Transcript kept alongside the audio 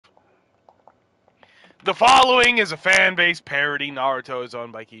The following is a fan-based parody. Naruto is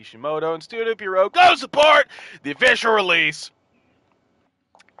owned by Kishimoto and Studio Pierrot. Go support the official release.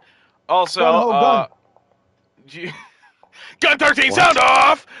 Also, Gun. Gun 13 What? sound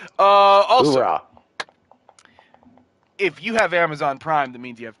off! Also, Hoorah. if you have Amazon Prime, that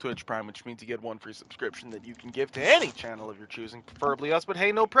means you have Twitch Prime, which means you get one free subscription that you can give to any channel of your choosing, preferably us, but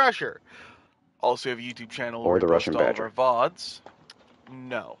hey, no pressure. Also, we have a YouTube channel where Or we the post Russian all Badger. of our VODs.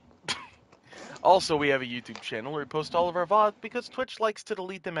 No. Also, we have a YouTube channel where we post all of our VODs because Twitch likes to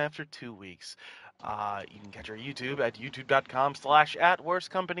delete them after 2 weeks. You can catch our YouTube at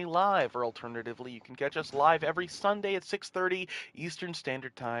youtube.com/@worstcompanylive, or alternatively, you can catch us live every Sunday at 6:30 Eastern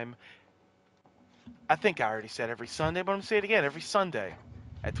Standard Time. I think I already said every Sunday, but I'm going to say it again, every Sunday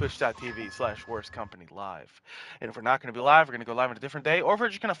at twitch.tv/worstcompanylive. And if we're not going to be live, we're going to go live on a different day, or if we're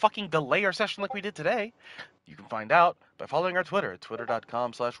just going to fucking delay our session like we did today, you can find out by following our Twitter at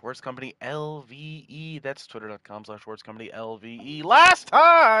twitter.com/worstcompany.lve. That's twitter.com/worstcompany.lve. Last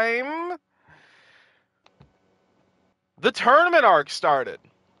time, the tournament arc started.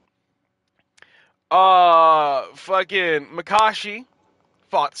 Fucking Makashi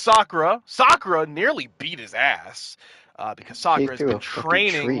fought Sakura. Sakura nearly beat his ass because Sakura has threw been a fucking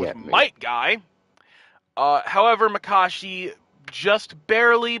training tree with at me. Might Guy. However, Makashi just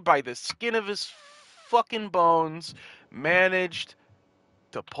barely, by the skin of his fucking bones, managed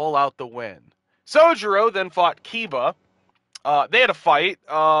to pull out the win. Sojiro then fought Kiba. They had a fight.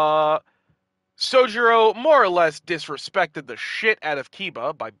 Sojiro more or less disrespected the shit out of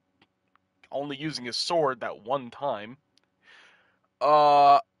Kiba by only using his sword that one time.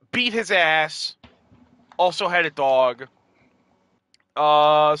 Beat his ass. Also had a dog.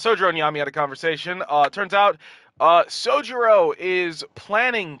 Sojiro and Yami had a conversation. Turns out, Sojiro is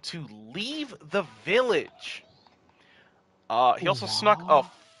planning to leave the village. He also snuck a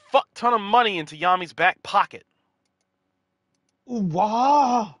fuck ton of money into Yami's back pocket.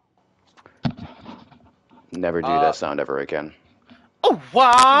 Wow. Never do that sound ever again. Oh,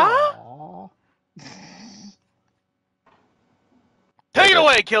 what? Aww. Take it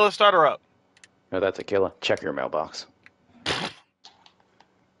away, Killer. Start her up. No, that's a killer. Check your mailbox.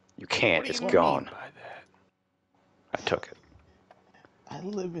 You can't. It's gone. By that? I took it. I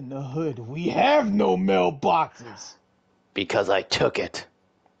live in the hood. We have no mailboxes. Because I took it.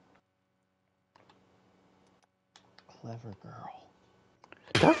 Clever girl.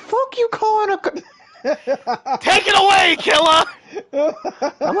 The fuck you calling a... Take it away, Killer!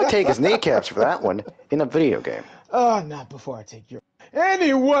 I'm gonna take his kneecaps for that one in a video game. Not before I take your...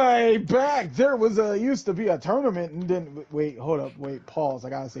 Anyway, back there used to be a tournament, and then wait, hold up, wait, pause. I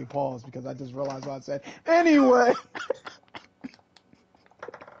gotta say pause because I just realized what I said. Anyway,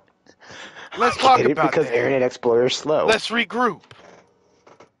 Let's talk about because that. Internet Explorer is slow. Let's regroup.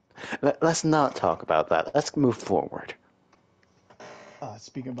 Let's not talk about that. Let's move forward.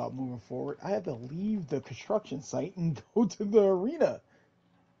 Speaking about moving forward, I had to leave the construction site and go to the arena.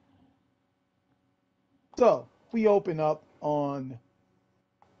 So we open up on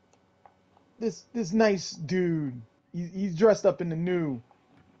this nice dude. He's dressed up in the new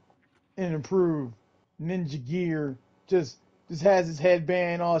and improved ninja gear. Just has his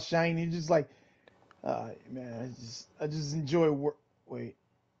headband all shiny. Just like, man, I just enjoy work. Wait.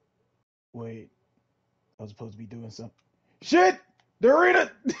 I was supposed to be doing something. Shit! The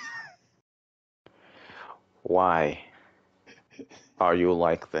arena! Why are you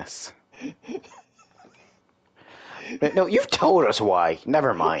like this? No, you've told us why.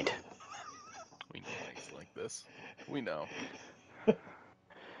 Never mind. We know he's like this. We know.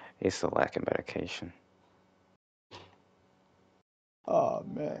 It's the lack of medication. Oh,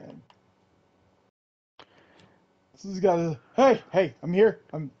 man. This has got to... Hey, I'm here.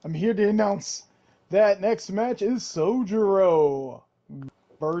 I'm here to announce that next match is Sojiro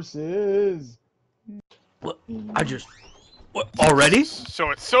versus... What? Already?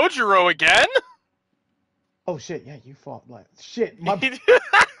 So it's Sojiro again? Oh, shit, yeah, you fought like... Shit, my...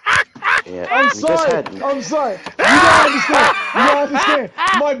 Yeah, I'm we just sorry. had... You don't understand.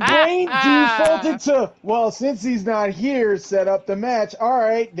 My brain defaulted to, well, since he's not here, set up the match. All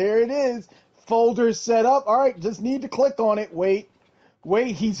right, there it is. Folder set up. All right, just need to click on it. Wait,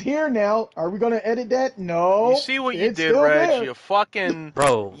 he's here now. Are we going to edit that? No. You see what you it's did, still Reg? there. You fucking...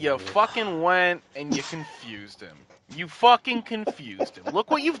 Bro. You fucking went and you confused him. You fucking confused him. Look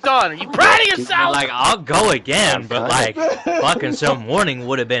what you've done. Are you proud of yourself? Like, I'll go again, but like, fucking some warning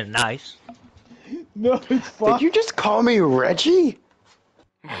would have been nice. No, it's fine. Did you just call me Reggie?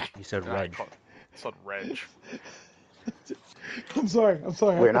 You said Reg. I said Reg. I'm sorry.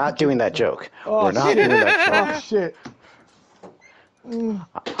 We're not doing that joke. Oh, We're not doing that Oh, joke. shit.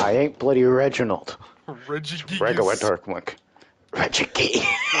 I ain't bloody Reginald. Regular Regigigas. Darkwing. Reggie.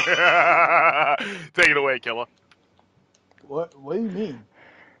 Take it away, Killer. What do you mean?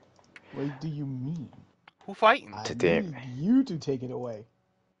 What do you mean? Who fighting? I Today. need you to take it away.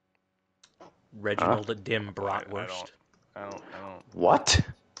 Huh? Reginald Dim I Bratwurst. What?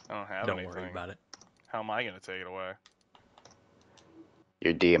 I don't have Don't anything. worry about it. How am I gonna take it away?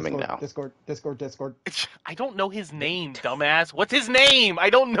 You're DMing now. Discord. I don't know his name, dumbass. What's his name?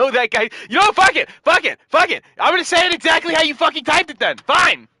 I don't know that guy. You know what? Fuck it. I'm gonna say it exactly how you fucking typed it then.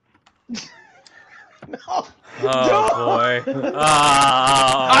 Fine. No. Oh boy. Oh,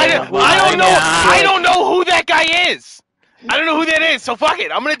 I don't know. I don't know who that guy is. I don't know who that is. So fuck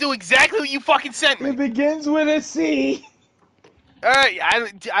it. I'm gonna do exactly what you fucking sent me. It begins with a C. All right.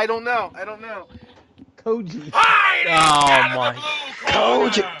 I don't know. Koji. Hiding Oh out of my. the blue corner.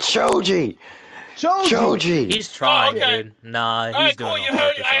 Choji! Choji! He's trying, okay. dude. Nah, All he's right, doing cool. it You on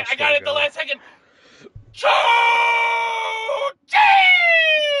heard purpose. it. I I swear got to it the God. last second. Choji!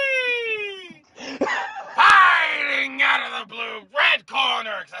 Fighting out of the red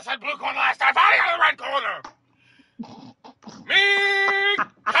corner. Because I said blue corner last time. Fighting out of the red corner.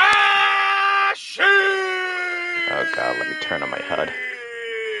 Mikashi! Oh god, let me turn on my HUD.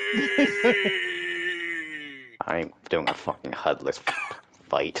 I'm doing a fucking HUDless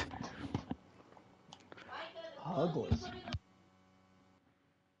fight. Hugless.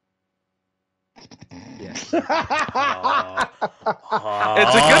 Yes. It's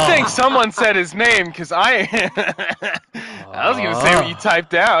a good thing someone said his name, because I was going to say what you typed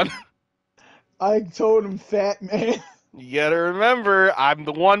down. I told him fat man. You gotta remember, I'm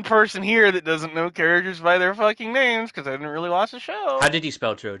the one person here that doesn't know characters by their fucking names, because I didn't really watch the show. How did he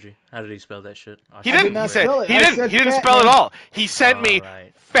spell Choji? How did he spell that shit? He I did didn't. not He said spell it. he I didn't. said He didn't fat spell it man. all. He sent me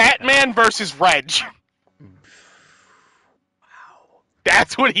Alright. Fat Okay. Man versus Reg. Wow.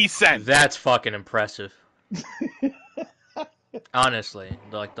 That's what he sent. That's fucking impressive. Honestly,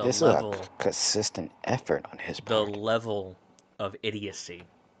 like the This level, is a consistent effort on his the part. level of idiocy.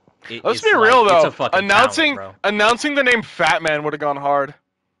 Let's It's be real like, it's though. a fucking talent, bro. Announcing the name Fat Man would have gone hard.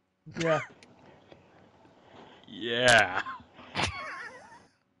 Yeah. Yeah.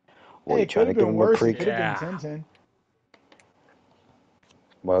 Well, Hey, you it trying could to have give been him a worse. pre? It could have Yeah. been 10-10.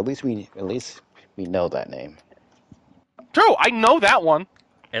 Well, at least we know that name. True, I know that one.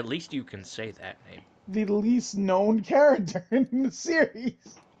 At least you can say that name. The least known character in the series.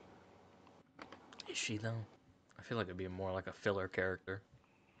 Is she though? I feel like it'd be more like a filler character.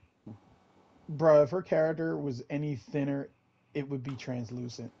 Bruh, if her character was any thinner, it would be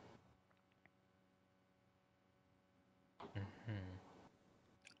translucent. Hmm.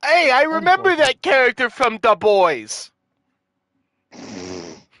 Hey, I remember that character from The Boys.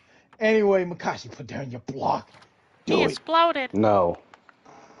 Anyway, Makashi, put down your block. Do He it. exploded. No.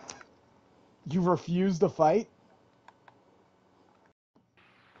 You refuse to fight?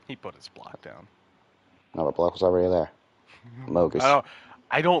 He put his block down. No, the block was already there. Mogus.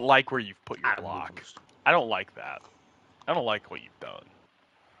 I don't like where you've put your I block. moved. I don't like that. I don't like what you've done.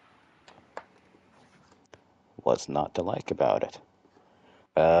 What's not to like about it?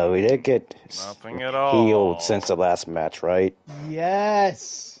 We did get Nothing at all. healed since the last match, right?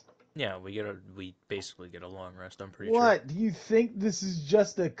 Yes. Yeah, we basically get a long rest. I'm pretty sure. What? Do you think this is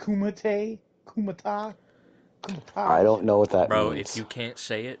just a Kumite? Kumata? I don't know what that Bro, means. if you can't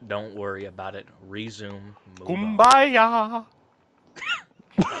say it, don't worry about it. Resume. Move Kumbaya.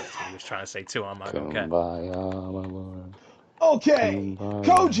 He was trying to say too. I'm like, okay. Kumbaya, my lord. Okay, Kumbaya.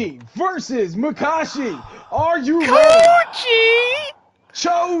 Koji versus Makashi. Are you ready? Koji!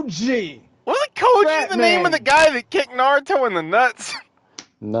 Choji. Wasn't Koji Fat the name of man. the guy that kicked Naruto in the nuts?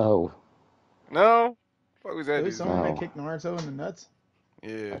 No. No? What was that There dude's was someone No. that kicked Naruto in the nuts.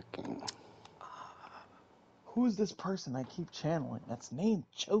 Yeah. Who is this person I keep channeling? That's named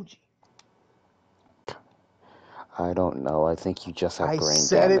Choji. I don't know. I think you just have I brain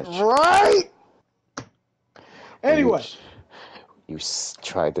said damage. it right. Anyway, You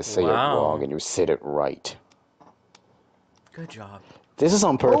tried to say it Wow. wrong and you said it right. Good job. This is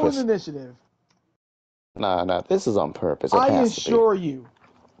on rolling purpose. initiative. Nah, this is on purpose. It I has to be. assure you,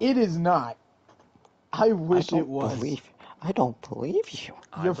 it is not. I wish it was. I don't believe you.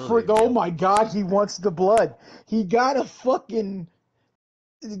 I Your believe oh you. my god, he wants the blood. He got a fucking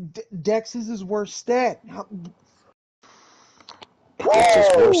Dex is his worst stat. It's his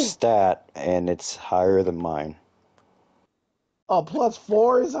Woo! worst stat, and it's higher than mine. Oh,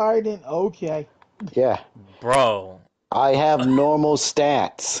 +4 is higher than okay. Yeah. Bro, I have normal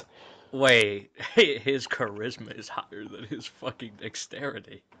stats. wait. His charisma is higher than his fucking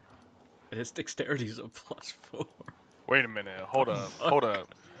dexterity. His dexterity is a +4. Wait a minute. Hold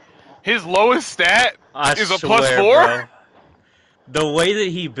up. His lowest stat I is a plus swear, 4? bro. The way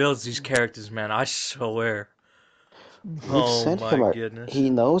that he builds these characters, man, I swear. We've Oh sent my him our. goodness. He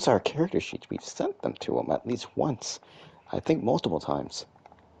knows our character sheets. We've sent them to him at least once. I think multiple times.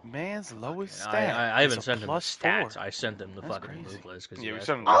 Man's lowest Okay, stat I is haven't a sent him the plus 4. stats. I sent him the That's fucking crazy. move list because Yeah, he we asked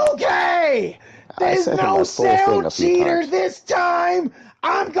sent him for the it. move list. Okay, I there's sent him no that full thing sound a few cheater times. this time.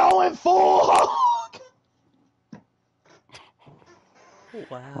 I'm going full hog.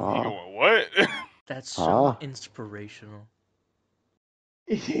 Wow. You Huh? going what? That's so Huh? inspirational.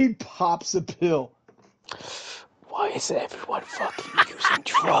 He pops a pill. Why is everyone fucking using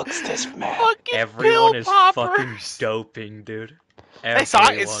drugs this map? Fucking Everyone pill is fucking poppers. doping, dude. Hey,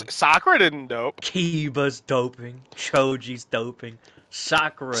 Everyone. Sakura didn't dope. Kiba's doping. Choji's doping.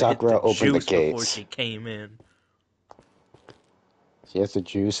 Sakura hit the Sakura opened the juice before gates. she came in. She has the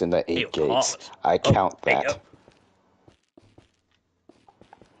juice and the Hey, 8 gates. pause. I Oh, count hey, that.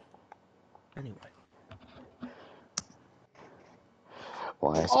 Anyway.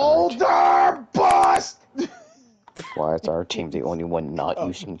 Why is our Older bust. Why is our team the only one not Oh,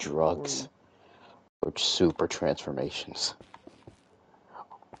 using drugs or super transformations?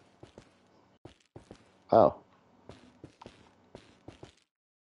 Oh.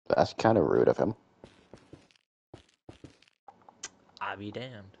 That's kind of rude of him. I be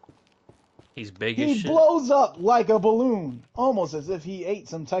damned. He's big as He shit. blows up like a balloon, almost as if he ate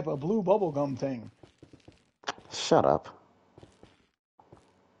some type of blue bubblegum thing. Shut up.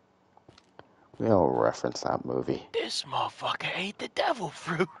 We don't reference that movie. This motherfucker ate the devil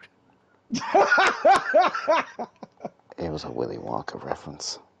fruit. It was a Willy Wonka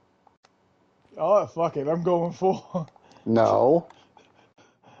reference. Oh, fuck it. I'm going full. No.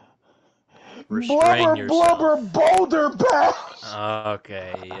 Restrain Blubber, blubber, yourself. boulder bash.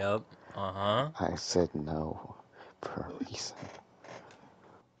 Okay, yep. Uh-huh. I said no for a reason.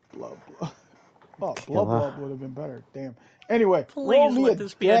 Blub, blub. Oh, blub, Killer. blub would have been better. Damn. Anyway, roll Please me a let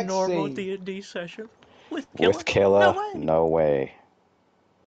this be a deck normal save. D&D session. With With Killer? No Killer, way. no way.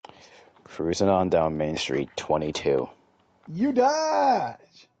 Cruising on down Main Street, 22. You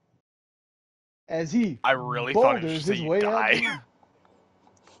dodge. As he I really thought it boulders should say his you way out. die.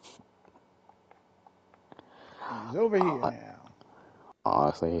 He's over here Uh, now.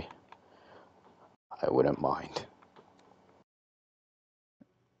 Honestly, I wouldn't mind.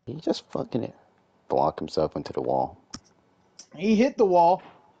 He just fucking block himself into the wall. He hit the wall.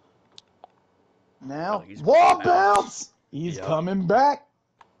 Oh, Now, he's wall bounce. bounce. He's Yep. coming back.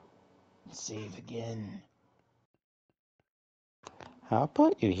 Save again. How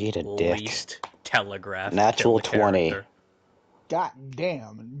about you eat a dick? Least telegraphed Natural kill 20. character. God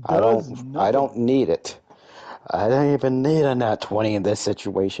damn. I Does don't nothing. need it. I don't even need a nat 20 in this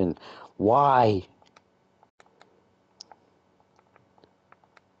situation. Why?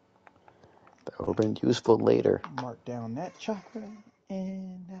 That would have been useful later. Mark down that chakra,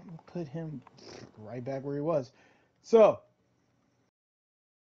 and that will put him right back where he was. So,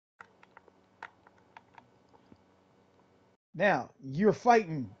 now you're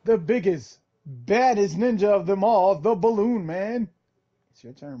fighting the biggest, baddest ninja of them all, the Balloon Man. It's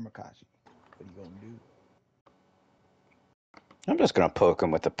your turn, Makashi. What are you gonna do? I'm just gonna poke him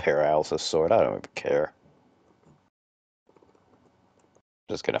with the paralysis sword. I don't even care.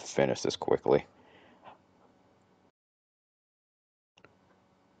 Just gonna finish this quickly.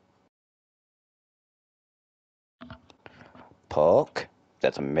 Poke.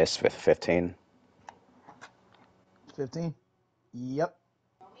 That's a miss with 15. 15? Yep.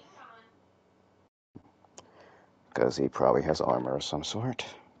 Because he probably has armor of some sort.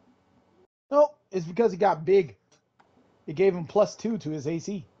 Nope, it's because he got big. It gave him +2 to his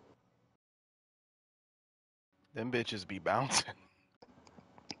AC. Them bitches be bouncing.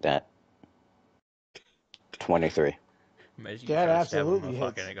 That 23. Imagine you That try to stab a absolutely motherfucker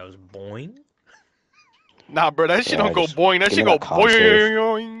hits. and it goes boing. Nah, bro, that shit Yeah, don't go just boing. That give shit me go that con save.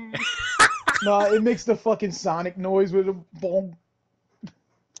 boing. No, it makes the fucking Sonic noise with a boom.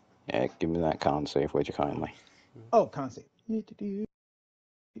 Yeah, give me that con save, would you kindly? Oh, concept. Boop.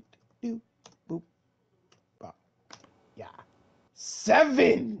 Yeah.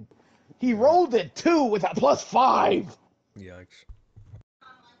 7! He rolled a 2 with a +5. Yikes.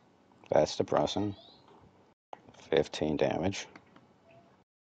 That's depressing. 15 damage.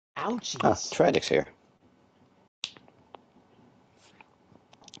 Ah, Ouchies. Tragic's here.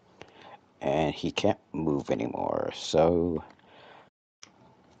 And he can't move anymore, so...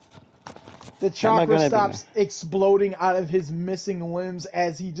 The How am I chakra gonna be... stops exploding out of his missing limbs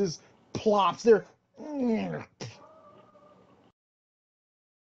as he just plops there.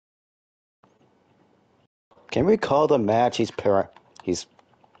 Can we call the match he's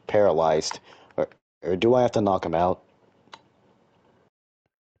paralyzed? Or Or do I have to knock him out?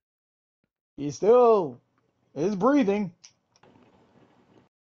 He still is breathing.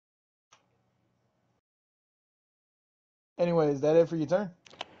 Anyway, is that it for your turn?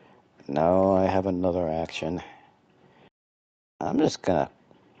 No, I have another action. I'm just gonna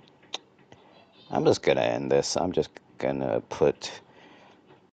end this. I'm just gonna put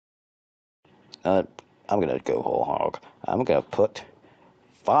I'm gonna go whole hog. I'm gonna put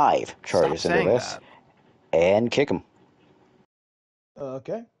 5 Stop charges into saying this that. and kick him.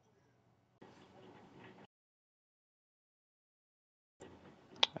 Okay.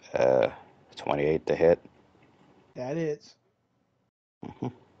 28 to hit. That is.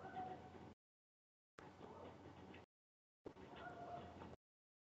 Mhm.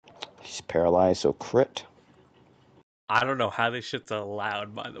 He's paralyzed, so crit. I don't know how this shit's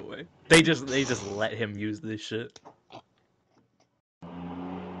allowed, by the way. They just let him use this shit.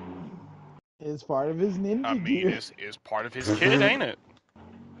 It's part of his I ninja mean, gear. it's part of his kit, ain't it?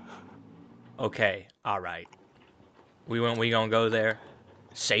 Okay, alright. We gonna go there.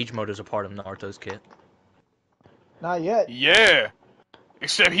 Sage mode is a part of Naruto's kit. Not yet. Yeah.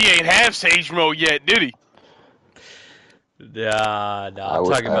 Except he ain't have Sage Mode yet, did he? Nah, I'm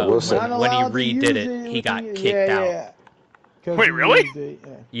talking I about will He's say, not when he allowed to redid use it, it he when got he. kicked Yeah, out. yeah. Because Wait, he really? used it.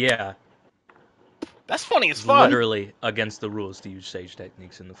 Yeah. Yeah, That's funny as it's fuck. literally against the rules to use Sage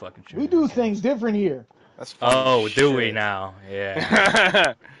techniques in the fucking We do Shonen things different here. That's funny as Oh, do we shit. now?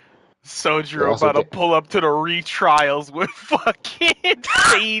 Yeah. they Sojiro also about to get, pull up to the retrials with fucking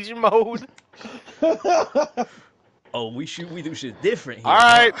Sage Mode. Oh, we do shit different here,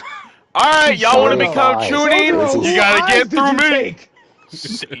 Alright. huh? Alright, y'all wanna Sojiro, become 45. Chunin? This Sojiro, You is, who gotta eyes get did through you me. take?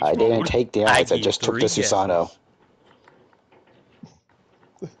 Sage I didn't Mode. take the I eyes, I give just took the 3 guesses. Susanoo.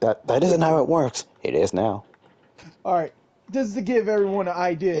 That isn't how it works. It is now. All right. Just to give everyone an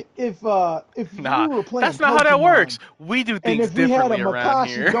idea, if we Nah, were playing that's not how that Pokemon, works. We do and things if we had a differently around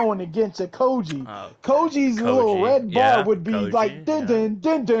Makashi here. going against a Koji, Okay. Koji's little Koji. red bar Yeah, would be like Koji. din Yeah. din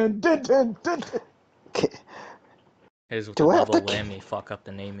din din din din din. Din. Here's with the Do I have to? double whammy. Fuck up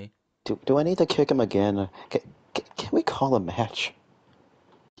the namey. Do I need to kick him again? Can we call a match?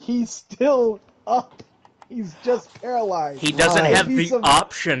 He's still up. He's just paralyzed. He doesn't Why? If have he's the a,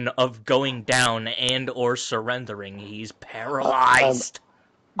 option of going down and or surrendering. He's I'm paralyzed.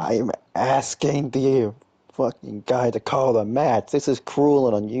 I'm asking the fucking guy to call a match. This is cruel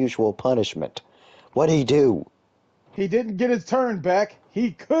and unusual punishment. What'd he do? he didn't get his turn back.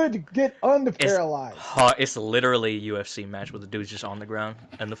 He could get It's unparalyzed. it's literally a UFC match where the dude's just on the ground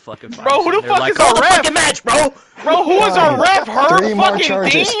and the fucking Bro, fighter's who sitting the there fuck like, is call our the ref? fucking match, bro! Bro, who is our Fine. ref? Herb 3 more fucking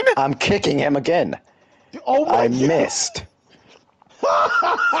charges. Dean? I'm kicking him again. Oh my I god! missed.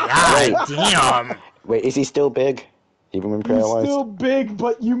 God damn! Wait, is he still big? Even when He's paralyzed? still big,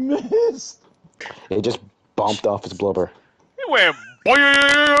 but you missed. He just bumped off his blubber. He went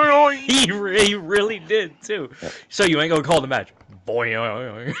boing. He really did too. Yep. So you ain't gonna call the match? Boy. You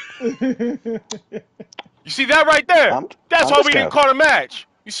see that right there? That's I'm why just we didn't gonna. call the match.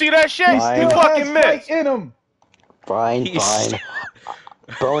 You see that shit? He He Fine. still has fucking fight missed. in him. Fine, He's fine.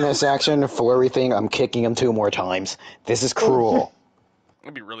 Bonus action for everything. I'm kicking him 2 more times. This is Okay. cruel.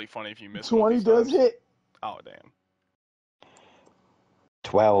 It'd be really funny if you missed both 20 these does times. hit. Oh damn.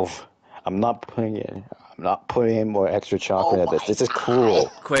 12. I'm not putting in more extra chocolate Oh at this. my This is god.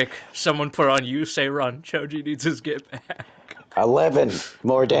 cruel. quick. Someone put on you say run. Choji needs his get back. 11.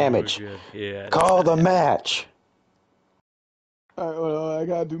 More damage. Oh, good. Yeah. Call the match. Alright, well, I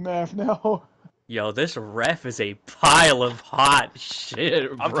gotta do math now. Yo, this ref is a pile of hot shit,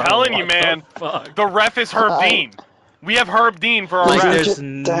 bro. I'm telling you, What man. the fuck? The ref is Herb I- Dean. We have Herb Dean for our Like, Break ref. there's it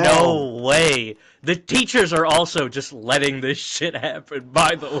no down. way. The teachers are also just letting this shit happen,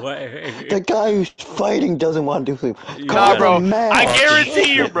 by the way. The guy who's fighting doesn't want to do it. You Nah, Call gotta the bro. be I match.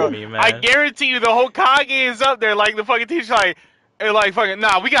 guarantee you, fucking bro. kidding me, I man. guarantee you, the Hokage is up there, like the fucking teacher, like, and like fucking.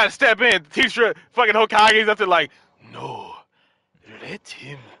 Nah, we gotta step in. The teacher, fucking Hokage is up there, like, no, let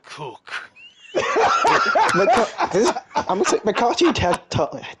him cook. I'm gonna say Makashi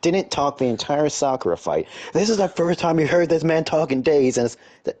didn't talk the entire Sakura fight. This is the first time you heard this man talk in days, and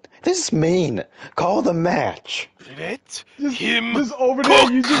this is mean. Call the match. Let Just, him just over there,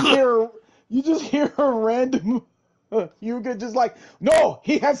 cook. you just hear a random Hyuga just like, no,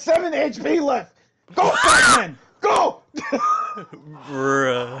 he has 7 HP left. Go, Batman, go.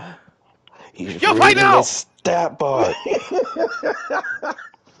 Bruh. He's Yo, fight reading now! his stat bar.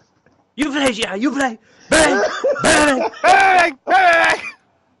 You play, yeah, you play. Bang! Bang! Hey, hey.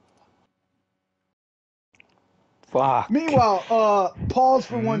 Fuck. Meanwhile, pause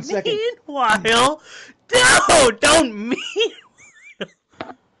for 1 second. Meanwhile, no, don't mean.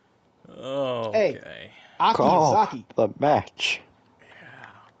 Hey, Okay. Aki and Call Saki. the match. Yeah.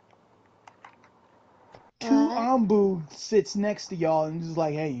 Two What? Ambu sits next to y'all and just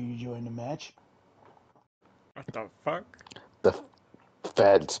like, hey, you join the match? What the fuck? The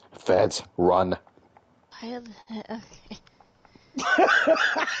feds, run. Okay.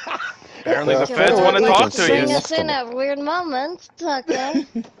 Apparently, The the Killer feds Bot want to Federal likes talk to to you. bring agency us in can. at weird moments. Okay.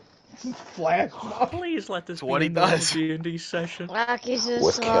 Just flash mob. Please let this It's be what a he normal does. D&D session. Rocky's just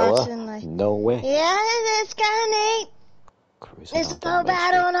With Killa? watching, like, No way. yeah, it's kinda neat. Cruising This on whole Dunway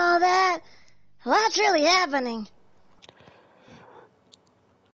battle Street. and all that. Lots really happening.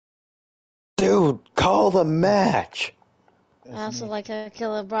 Dude, call the match. I That's also me. like how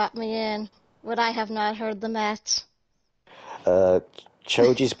Killer brought me in. Would I have not heard the match?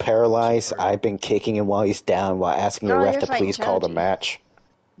 Choji's paralyzed. I've been kicking him while he's down while asking the Oh, ref you're to fighting please call the Choji. match.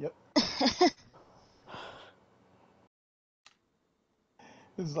 Yep.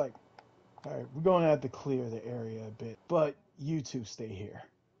 It's like, all right, we're going to have to clear the area a bit, but you two stay here.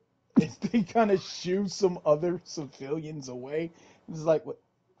 As they kind of shoo some other civilians away. It's like, what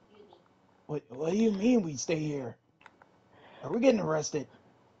do you mean we stay here? Are we getting arrested?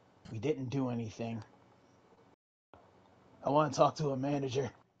 We didn't do anything. I want to talk to a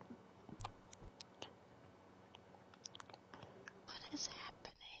manager. What is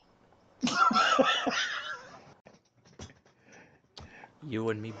happening? You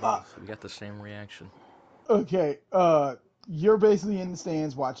and me both. We got the same reaction. Okay, you're basically in the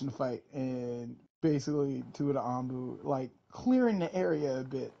stands watching the fight, and basically two of the Ambu like clearing the area a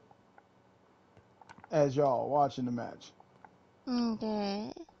bit as y'all watching the match.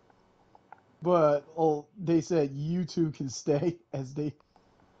 Okay. But they said you two can stay as they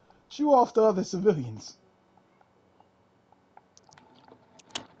shoo off the other civilians.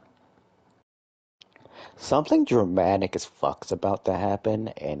 Something dramatic as fuck's about to happen,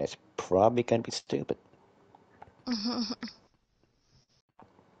 and it's probably gonna be stupid.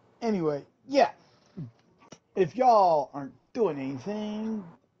 Anyway, yeah. If y'all aren't doing anything,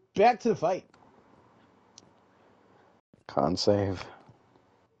 back to the fight. Con save.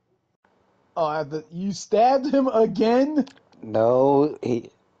 Oh, you stabbed him again? No, he's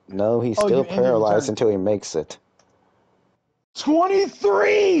Oh, you still ended your paralyzed turn. until he makes it.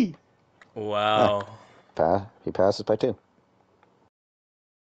 23! Ah, Wow. he passes by 2.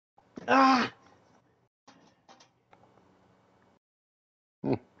 Ah!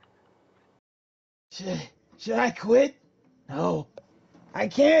 Hmm. Should I quit? No. I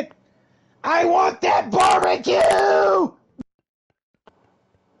can't. I want that barbecue!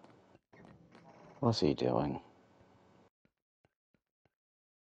 What's he doing?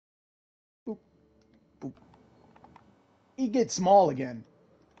 Boop, boop. He gets small again.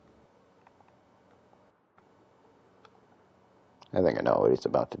 I think I know what he's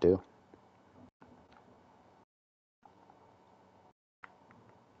about to do.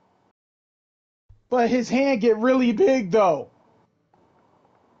 But his hand get really big though.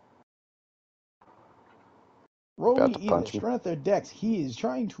 Roll me About to either punch me. strength or dex. He is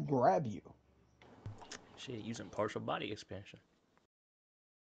trying to grab you. Shit, using partial body expansion.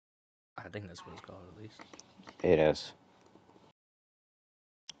 I think that's what it's called, at least. It is.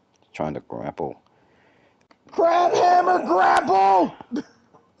 Trying to grapple. Crab hammer grapple!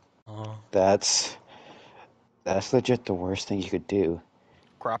 Oh. That's legit the worst thing you could do.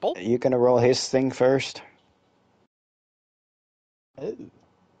 Grapple? Are you gonna roll his thing first? Oh,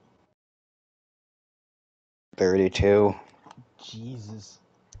 32. Jesus.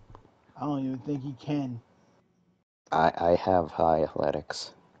 I don't even think he can. I have high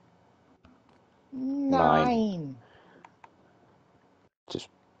athletics. 9. 9. Just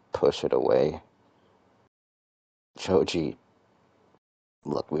push it away. Choji,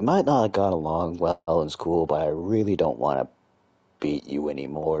 look, we might not have got along well in school, but I really don't want to beat you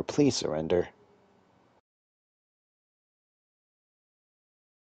anymore. Please surrender.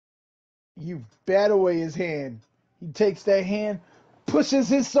 You bat away his hand. He takes that hand, pushes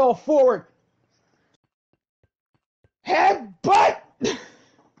himself forward. Headbutt! You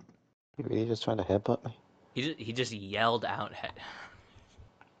really just trying to headbutt me? He just yelled out,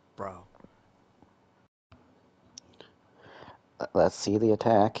 bro. Let's see the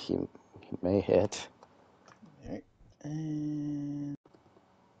attack. He may hit. Alright. And.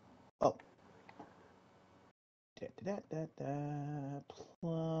 Oh.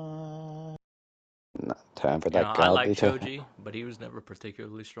 Plus. Not time for You know, that I like godly to. Choji, but he was never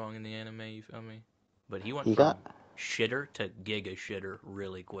particularly strong in the anime, you feel me? But he went He got. from shitter to giga shitter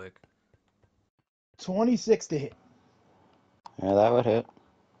really quick. 26 to hit. Yeah, that would hit.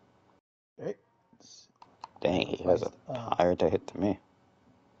 Right. Dang, he has Sacrificed. a higher to hit than me.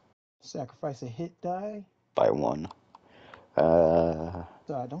 Sacrifice a hit die, by 1. so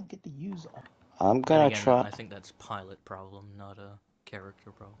I don't get to use all. I'm Then gonna again, try. I think that's pilot problem, not a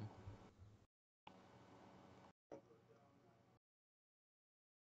character problem.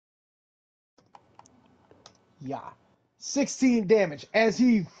 Yeah. 16 damage as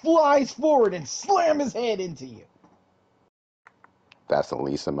he flies forward and slam his head into you. That's the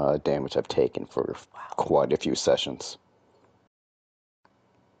least amount of damage I've taken for quite a few sessions.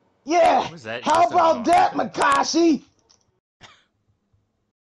 Yeah! Was that How just a about that, Naruto? Makashi?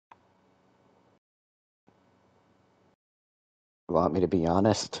 Want me to be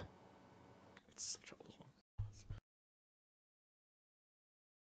honest? It's such a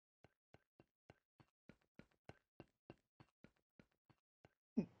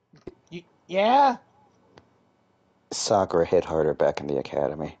long. Yeah? Sakura hit harder back in the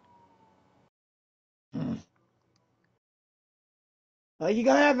academy. Are you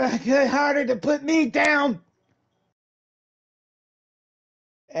gonna have to hit harder to put me down?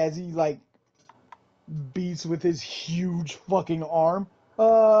 As he, like, beats with his huge fucking arm.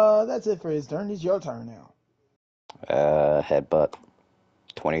 That's it for his turn. It's your turn now. Headbutt.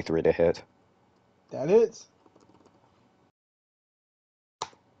 23 to hit. That is.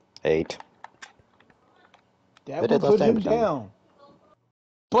 8. That It will did less put him damage on me. down.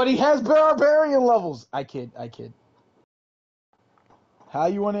 But he has barbarian levels. I kid. How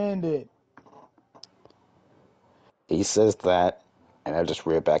you want to end it? He says that, and I just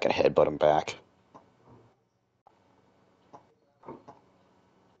rear back and headbutt him back.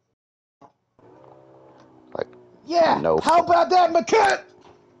 Like, Yeah, no. how about that, McCut?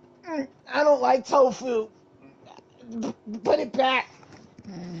 I don't like tofu. Put it back.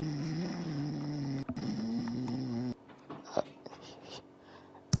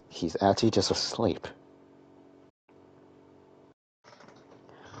 He's actually just asleep.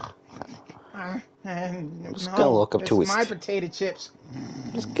 I'm just gonna No, look up it's to his. my potato chips.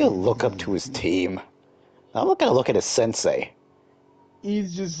 I'm just gonna look up to his team. I'm not gonna look at his sensei.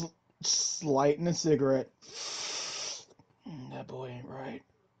 He's just lighting a cigarette. That boy ain't right.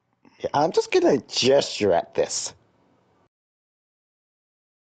 Yeah, I'm just gonna gesture at this.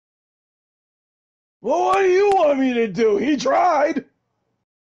 Well, what do you want me to do? He tried.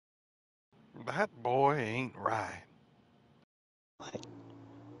 That boy ain't right.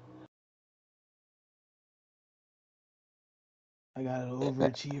 I got an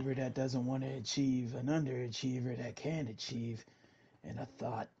overachiever that doesn't want to achieve, an underachiever that can achieve, and I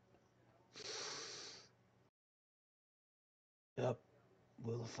thought, yup,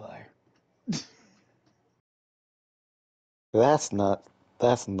 Will of Fire. That's not.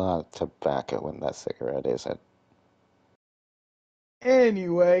 That's not tobacco in that cigarette, is it?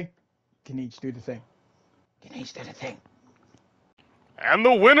 Anyway, can each do the thing. Can each do the thing. And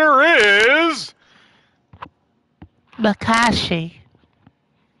the winner is Makashi.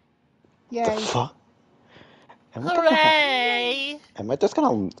 The Yay. fuck? Hooray! Am I just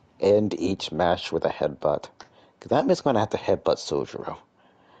gonna end each match with a headbutt? Because that means I'm gonna have to headbutt Sojiro,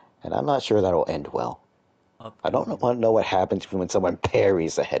 and I'm not sure that'll end well. Up I to don't you. want to know what happens when someone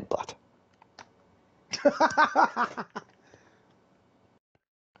parries a headbutt.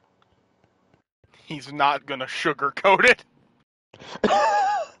 he's not gonna sugarcoat it.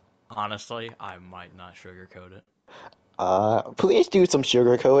 Honestly, I might not sugarcoat it. Please do some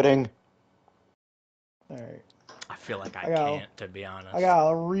sugarcoating. Alright. I feel like I I gotta, can't, to be honest. I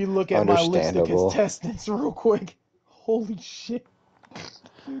gotta relook at my list of Understandable. contestants real quick. Holy shit.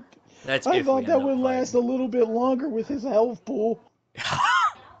 That's I if we thought end that up would last a fighting. little bit longer with his health pool.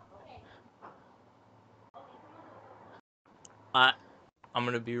 I'm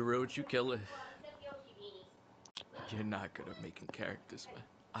gonna be real with you, Killer. You're not good at making characters, man.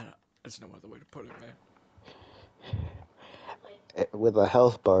 I don't. There's no other way to put it, man. With a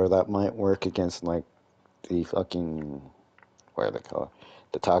health bar, that might work against, like, the fucking... What are they called?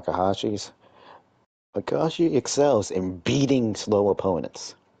 The Takahashis. Makashi excels in beating slow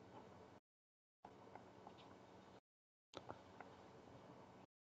opponents.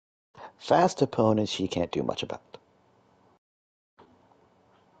 Fast opponents, she can't do much about.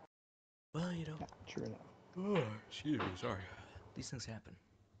 Well, you know. Yeah, true enough. Oh, excuse me. Sorry. These things happen.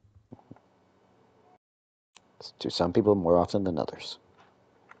 To some people more often than others.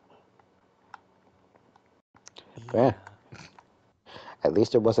 But yeah, at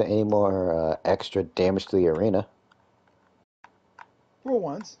least there wasn't any more extra damage to the arena. For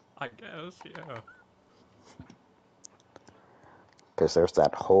once. I guess, yeah. Because there's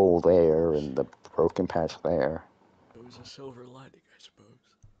that hole there and the broken patch there. It was a silver lining, I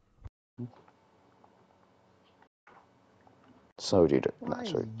suppose. Not Why is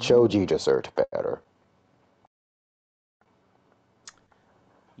sorry, you? Choji deserved better.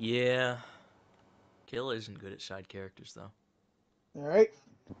 Yeah. Kill isn't good at side characters, though. All right.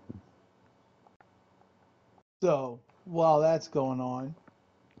 So while that's going on,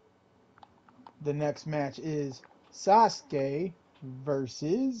 the next match is Sasuke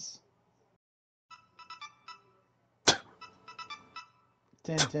versus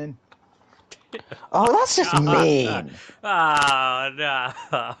Tenten. Oh, that's just God. mean. Oh, no.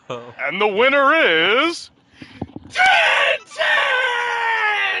 And the winner is 10-10!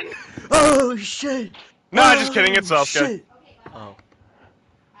 Oh, shit. Nah, just kidding. Oh, It's Sasuke. shit. Oh.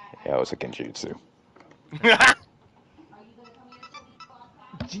 Yeah, it was a Genjutsu.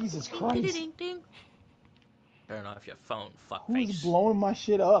 Jesus Ding, ding, Christ. ding, ding. Turn off your phone, Who's fuckface. blowing my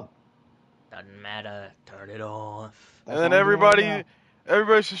shit up? Doesn't matter. Turn it off. And That's then why I'm doing it now.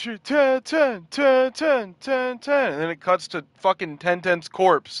 everybody says, shoot, 10, 10, 10, 10, 10, 10. And then it cuts to fucking 10-10's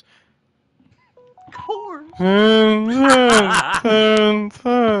corpse. Corpse. 10, 10, 10,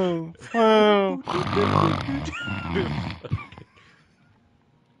 10, 10.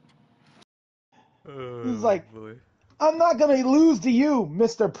 This is Oh, like, boy. I'm not gonna lose to you,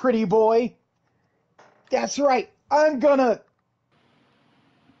 Mr. Pretty Boy. That's right. I'm gonna.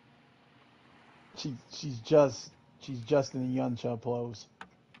 She's just in the Yuncha pose.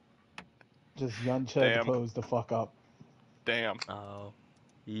 Just Yuncha the Damn, pose the fuck up. damn. Oh.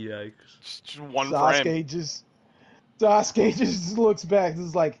 Yikes. Just one frame. Sasuke just Sasuke just looks back. This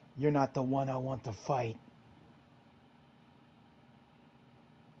is like, you're not the one I want to fight.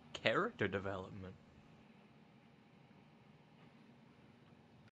 Character development.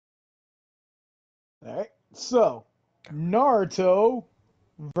 All right. So Naruto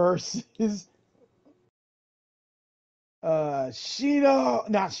versus Shino.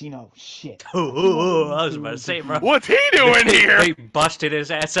 Not Shino. Shit. I keep on Oh, getting I these was two about to confused. say, bro. What's he doing here? They busted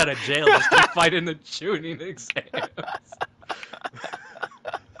his ass out of jail just to fight in the shooting exams.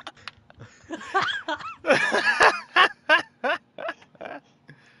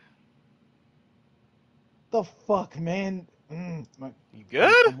 The fuck, man. You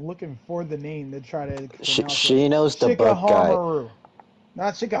good? I'm looking for the name to try to She, pronounce it. she knows the bug guy. Shikahamaru.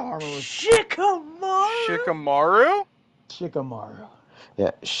 Not Shikahamaru. Shikamaru? Shikamaru? Shikamaru.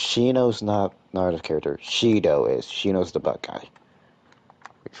 Yeah, she knows not Naruto's character. Shido is. She knows the bug guy.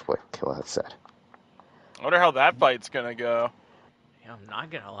 Which is what Killa had said. I wonder how that fight's gonna go. Yeah, I'm not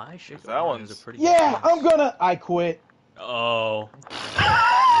gonna lie, That Shikamaru is a one's. pretty good Yeah, choice. I quit. Oh.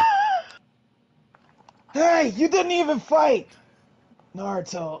 Hey, you didn't even fight!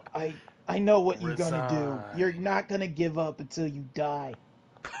 Naruto, I know what you're gonna do. Resign. You're not gonna give up until you die.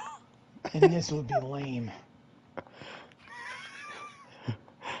 And this would be lame.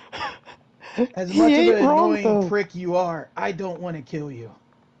 As He much of ain't an wrong annoying though. prick you are, I don't want to kill you.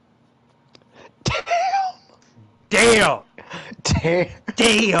 Damn! Damn.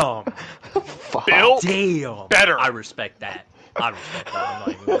 Damn! Fuck. Built Damn! better. I respect that. I respect that. I'm not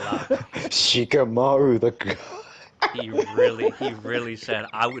even gonna lie. Shikamaru the god. He really said,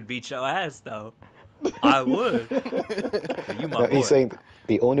 I would beat your ass, though. I would. But you my No, he's boy. saying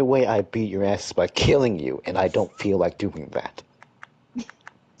the only way I beat your ass is by killing you, and I don't feel like doing that.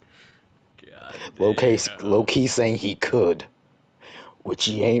 God Low damn. key saying he could, which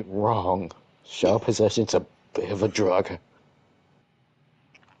he ain't wrong. Child possession's a bit of a drug.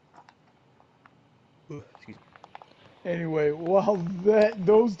 Excuse me. Anyway, while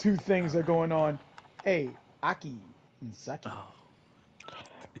those two things are going on, hey, Aki and Saki. Oh.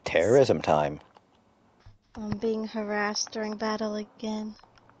 Terrorism time. I'm being harassed during battle again.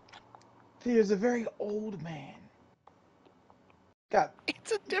 There's a very old man. Got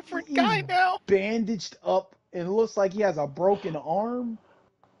It's a different he's guy now. bandaged up and it looks like he has a broken arm.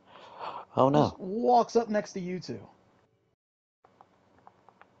 Oh Just no. walks up next to you two.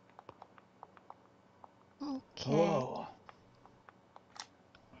 Okay. Hello.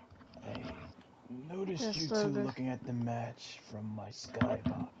 I noticed you Just two over. looking at the match from my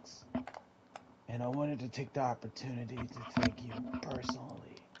skybox. And I wanted to take the opportunity to thank you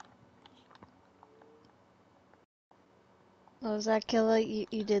personally. What was that, Killa?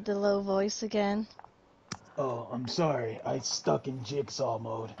 You did the low voice again? Oh, I'm sorry. I stuck in jigsaw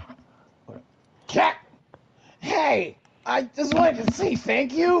mode. Cat! Hey! I just wanted to say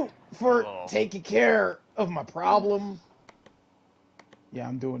thank you for Oh. taking care of my problem. Yeah,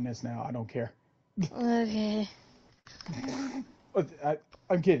 I'm doing this now. I don't care. Okay.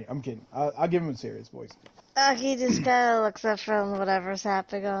 I'm kidding. I'm kidding. I'll give him a serious voice. Aki just kind of looks up from whatever's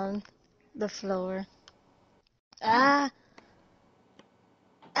happening on the floor. Ah.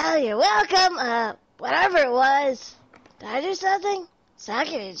 Oh, you're welcome. Whatever it was. Did I do something?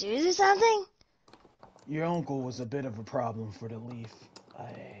 Saki, did you do something? Your uncle was a bit of a problem for the Leaf.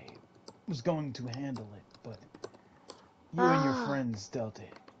 I was going to handle it, but you and your Oh. friends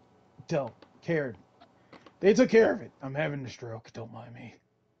cared. They took care of it. I'm having a stroke, don't mind me.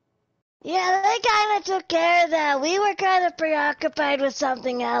 Yeah, they kind of took care of that. We were kind of preoccupied with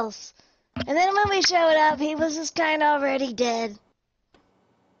something else. And then when we showed up, he was just kind of already dead.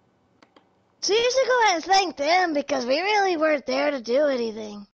 So you should go ahead and thank them because we really weren't there to do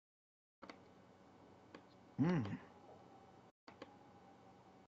anything.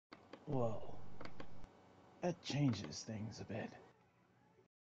 Well, that changes things a bit.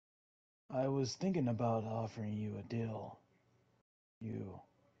 I was thinking about offering you a deal. You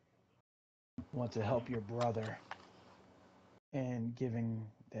want to help your brother, and given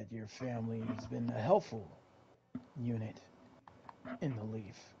that your family has been a helpful unit in the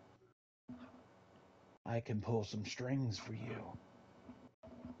Leaf, I can pull some strings for you.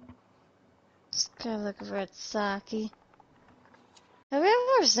 Just kind of looking for Saki. Have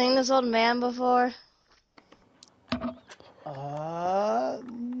you ever seen this old man before?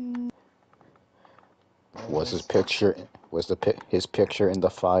 Was his Let's picture his picture in the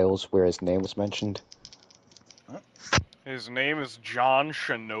files where his name was mentioned? His name is John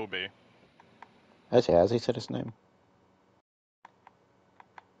Shinobi. Has he said his name?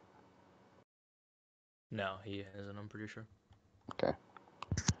 No, he hasn't, I'm pretty sure. Okay.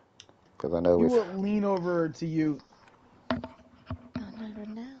 Because I know You we've. will lean over to you, I'll never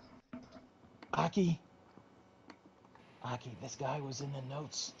know. Aki. Aki, this guy was in the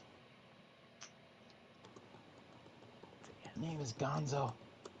notes. His name is Gonzo.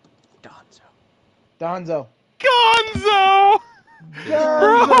 Donzo. Donzo. Gonzo!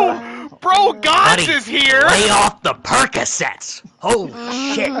 Gonzo! Bro, Gons Buddy, is here! lay off the Percocets! Holy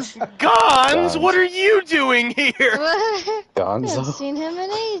shit! Gons, what Gons. are you doing here? I haven't Gonzo? seen him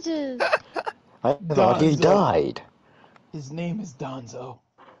in ages. I thought he Donzo. died. His name is Donzo.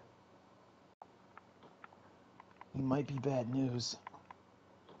 He might be bad news.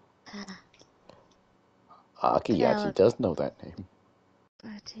 Aki Yeah, actually look, does know that name.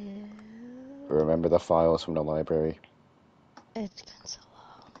 I do. Remember the files from the library? It's been so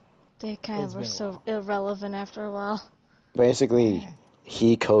long. They kind It's of were been a so while. irrelevant after a while. Basically,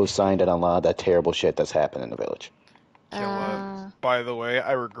 he co-signed on a lot of that terrible shit that's happened in the village. Killa, Uh, by the way,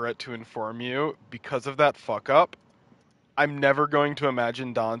 I regret to inform you, because of that fuck up, I'm never going to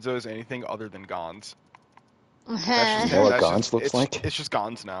imagine Donzo as anything other than Gons. That's just You know him. what That's Gons just looks like? it's just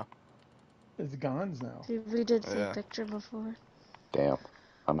Gons now. It's Gons now. we did see a Yeah. picture before. Damn.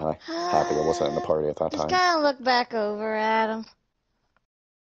 I'm happy I wasn't in the party at that Just time. kind of look back over at him.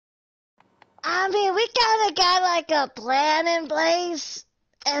 I mean, we kind of got like a plan in place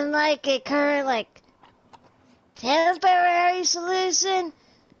and like a current like temporary solution.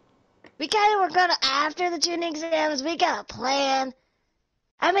 We kind of were gonna after the tuning exams. We got a plan.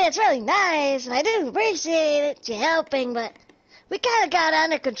 I mean, it's really nice, and I do appreciate it, you helping, but we kind of got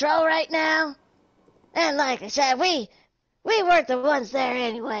under control right now. And like I said, we weren't the ones there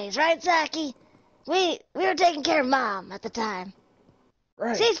anyways, right, Saki? We were taking care of Mom at the time.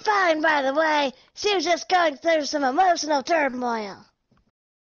 Right. She's fine, by the way. She was just going through some emotional turmoil.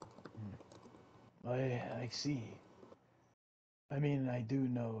 I see. I mean, I do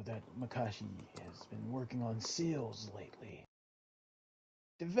know that Makashi has been working on seals lately.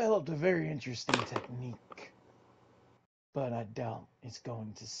 Developed a very interesting technique. But I doubt it's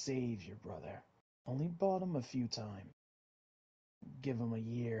going to save your brother. Only bought him a few times. Give him a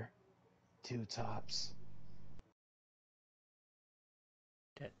year, 2 tops.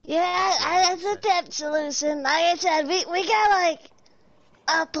 Yeah, that's a tip solution. Like I said, we got like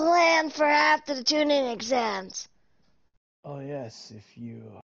a plan for after the tuning exams. Oh yes, if you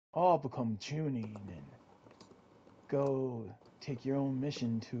all become tuning and go take your own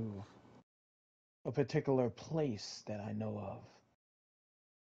mission to a particular place that I know of.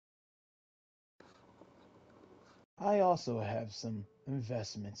 I also have some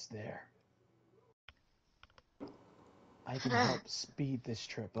investments there. I can help speed this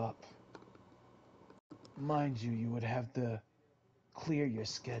trip up. Mind you, you would have to clear your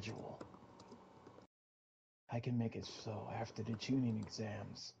schedule. I can make it so after the tuning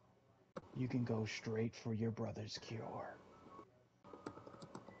exams, you can go straight for your brother's cure.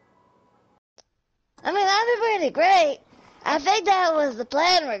 I mean, that'd be pretty great. I think that was the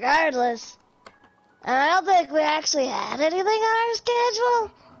plan regardless. And I don't think we actually had anything on our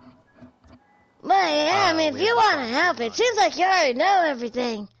schedule. But yeah, I mean, if We you had the want to files help, going it on. seems like you already know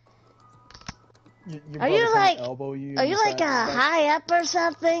everything. Your Are brother you kind like, of elbow you are in the you like side. a high up or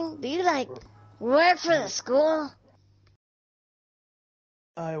something? Do you like work for the school?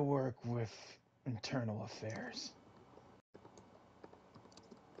 I work with internal affairs.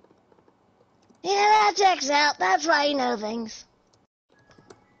 Yeah, that checks out. That's why you know things.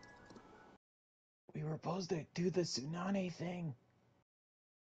 We were supposed to do the Tsunade thing.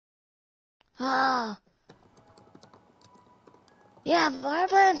 Oh. Yeah, but our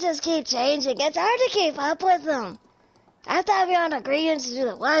plans just keep changing. It's hard to keep up with them. I thought we were on agreement to do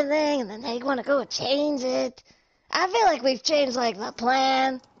the one thing, and then they want to go change it. I feel like we've changed, like, the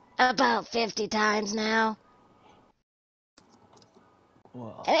plan about 50 times now.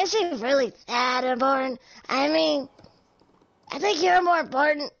 Well, And it seems really that important. I mean, I think you're more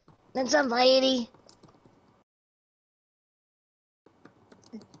important than some lady.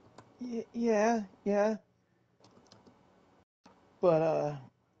 yeah. But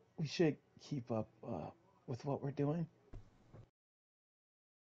we should keep up with what we're doing.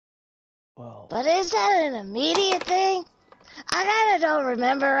 Well, But is that an immediate thing? I kinda don't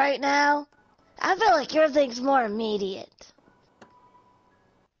remember right now. I feel like your thing's more immediate.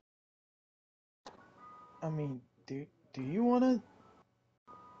 I mean, do you want to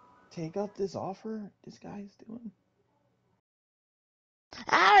take up this offer this guy's doing?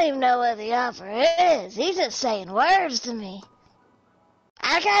 I don't even know what the offer is. He's just saying words to me.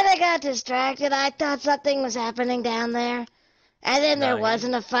 I kinda got distracted. I thought something was happening down there. And then there Nah,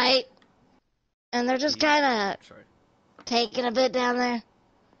 wasn't a fight. And they're just kinda Sorry. taking a bit down there.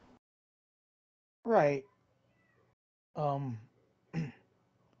 Right. Um,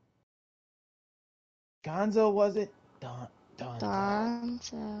 Gonzo was it? Donzo. Dawn,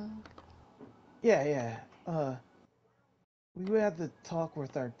 so... Yeah. We would have to talk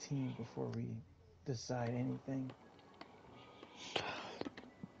with our team before we decide anything.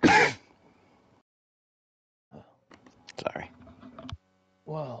 Uh, Sorry.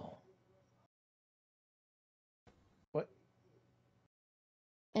 well, what?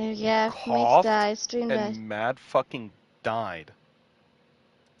 Yeah, Mate Coughed dies, stream dies. and mad fucking died.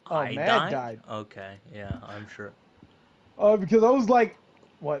 Oh, I Mad died? died. Okay, yeah, I'm sure. Because I was like,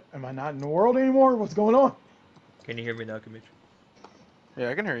 what? Am I not in the world anymore? What's going on? Can you hear me now, Kimich? Yeah,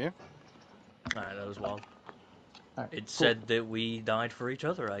 I can hear you. Alright, that was wild. All right, It cool. said that we died for each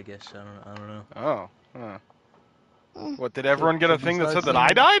other, I guess. I don't know. Oh. Huh. Mm, What, did everyone get a Should we thing that start said that I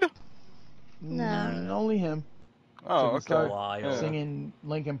singing? died? no. Only him. Oh, Should we okay. start Yeah. Wild. singing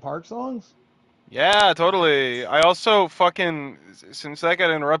Linkin Park songs? Yeah, totally. I also fucking, since that got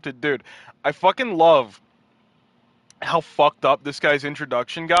interrupted, dude, I fucking love how fucked up this guy's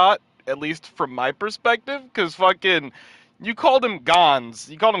introduction got, at least from my perspective, because fucking, you called him Gonz,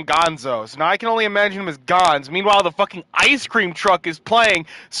 you called him Gonzo, so now I can only imagine him as Gonz. Meanwhile, the fucking ice cream truck is playing,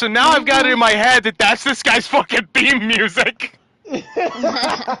 so now I've got it in my head that that's this guy's fucking theme music.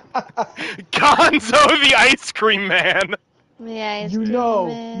 Gonzo the ice cream man. The ice you cream know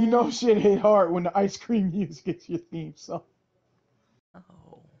man. shit hit hard when the ice cream music gets your theme song.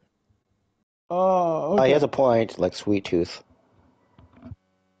 Oh. Oh, He has okay. a point, like Sweet Tooth.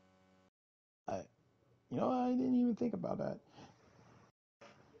 I, I didn't even think about that.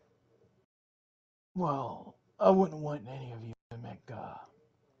 Well, I wouldn't want any of you to make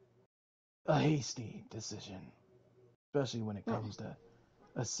a hasty decision, especially when it comes to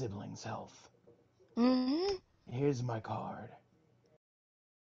a sibling's health. Mm-hmm. Here's my card.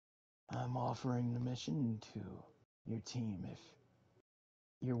 I'm offering the mission to your team if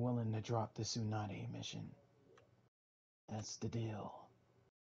you're willing to drop the Tsunade mission. That's the deal.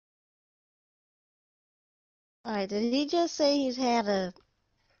 Alright, did he just say he's had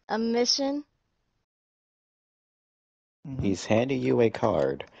a mission? Mm-hmm. He's handing you a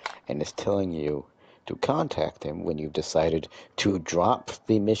card and is telling you to contact him when you've decided to drop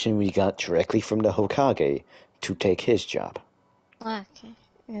the mission we got directly from the Hokage to take his job. Okay.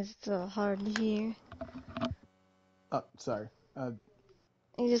 It's still hard to hear. Oh, sorry.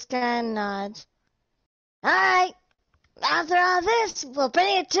 He just kinda nods. Alright, after all this, we'll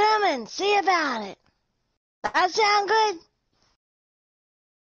bring it to him and see about it. That sound good?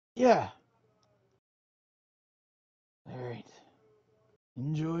 Yeah. All right.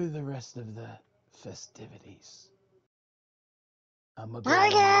 Enjoy the rest of the festivities. I'm gonna go on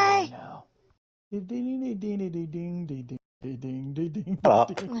right Okay. now. Ding ding ding ding ding ding ding ding ding ding Shut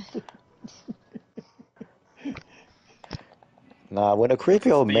up. ding. Nah, when a That's creepy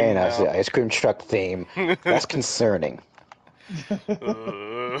his old man theme has now. the ice cream truck theme, that's concerning.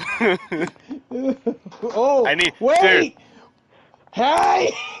 Oh, I need, dude. wait!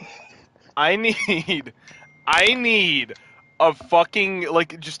 Hey! I need, I need a fucking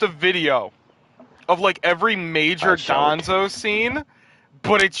like just a video of like every I major showed. Gonzo scene,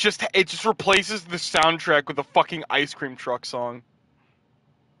 but it just replaces the soundtrack with a fucking ice cream truck song.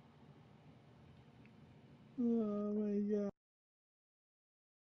 Oh my god.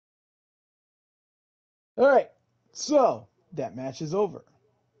 All right. So that match is over.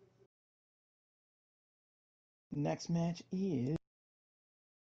 Next match is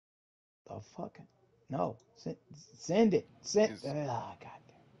the fucking no. Send it. Send. Is Ah, god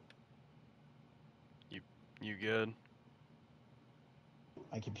you you good? damn.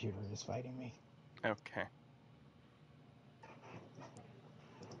 My computer is fighting me. Okay.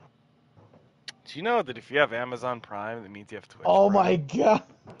 Do you know that if you have Amazon Prime, that means you have Twitch Oh my Prime? god.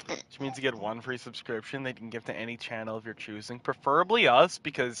 Which means you get one free subscription that you can give to any channel of your choosing, preferably us,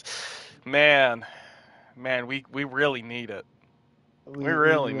 because, man, we really need it. We We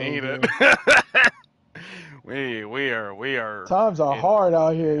really really need it. do. we are Times are in hard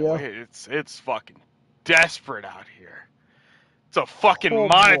out here, man, yo. it's fucking desperate out here. It's a fucking Oh boy.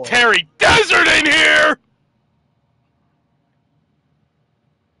 monetary desert in here.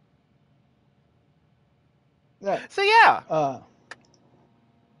 Right. So yeah, Uh,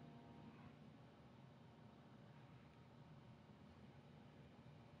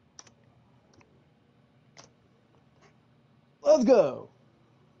 let's go.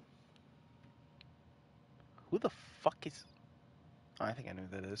 who the fuck is? Oh, I think I know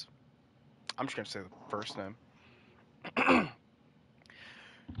who that is. I'm just gonna say the first name.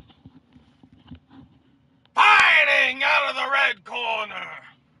 Fighting out of the red corner,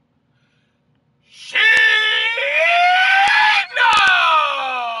 Shino!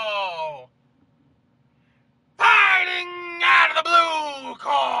 Fighting out of the blue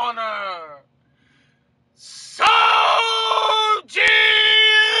corner, Sojiro!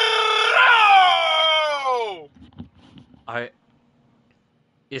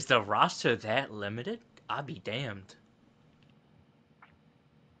 Is the roster that limited? I'll be damned.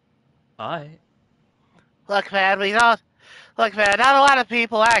 Alright. Look, man, we don't. Look, man, not a lot of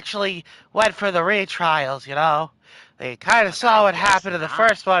people actually went for the retrials, you know? They kind of I saw what guess happened in the not.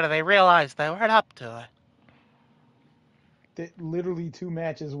 first one and they realized they weren't up to it. That literally 2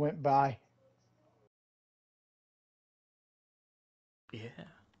 matches went by. Yeah.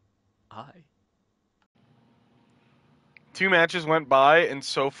 I. 2 matches went by, and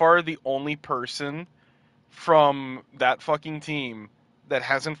so far the only person from that fucking team that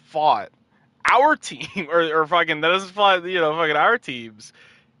hasn't fought our team or fucking that doesn't fought fucking our teams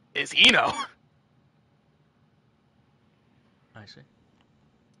is Eno. I see.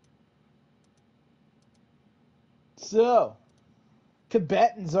 So,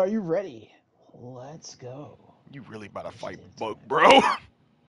 combatants, are you ready? Let's go. You really about to fight Initiative Bug time. Bro.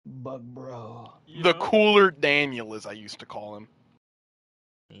 Bug bro. The cooler Daniel, as I used to call him.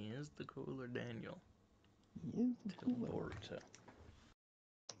 He is the cooler Daniel. He is the cooler. Boruto.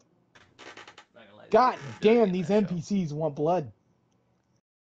 Not gonna lie, he's God getting dirty damn, in these that show. NPCs want blood.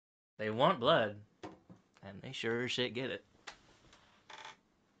 They want blood, and they sure as shit get it.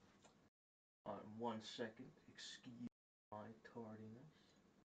 On 1 second, excuse my tardiness.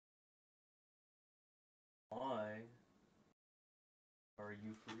 Why are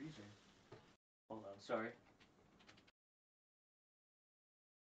you freezing? Hold on, sorry.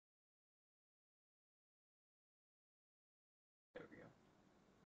 There we go.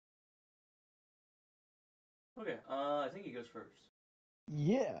 Okay, I think he goes first.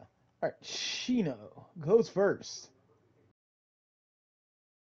 Yeah. Alright, Shino goes first.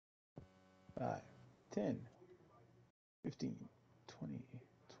 5, 10, 15, 20,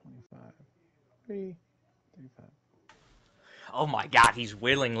 25, 30, 35. Oh my god, he's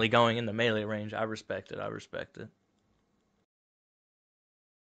willingly going into melee range. I respect it, I respect it.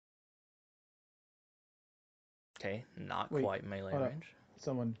 Okay, not Wait, quite melee hold up. range.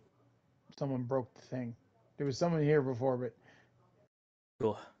 Someone broke the thing. There was someone here before, but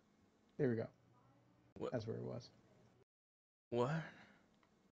Cool. there we go. What? That's where it was. What?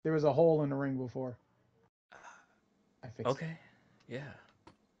 There was a hole in the ring before. I fixed it. Okay, yeah.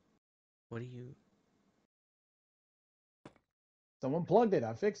 What do you... Someone plugged it.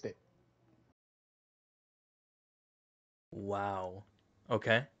 I fixed it. Wow.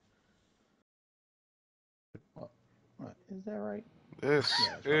 Okay. What? Is that right? This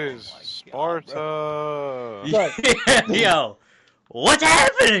Yeah, that's right. is Oh my god, bro. Sparta. Sorry. Yo, what's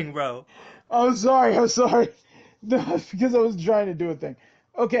happening, bro? I'm sorry. I'm sorry. No, because I was trying to do a thing.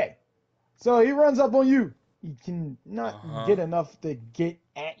 Okay. So he runs up on you. He can not Uh-huh. get enough to get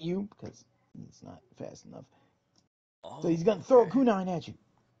at you because he's not fast enough. So Oh, he's gonna throw a okay. kunai at you.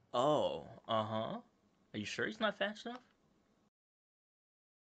 Oh, uh-huh. Are you sure he's not fast enough?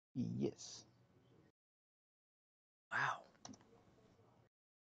 Yes. Wow.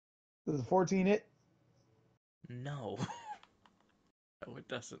 Does a 14 hit? No. No, it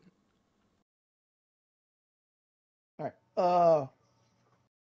doesn't. All right.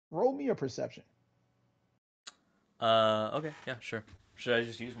 Roll me a perception. Okay, yeah, sure. Should I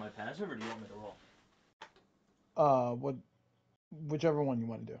just use my passive, or do you want me to roll? What, whichever one you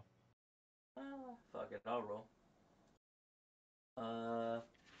want to do. Fuck it, I'll roll. Uh,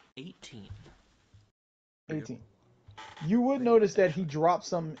 18. Pretty good. 18. You would Pretty good, notice that he actually. dropped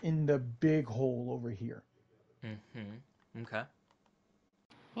some in the big hole over here. Mm-hmm. Okay.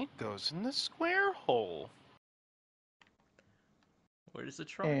 It goes in the square hole. Where does the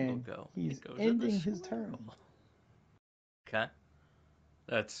triangle And go? It he's goes in the ending his square turn. hole. Okay.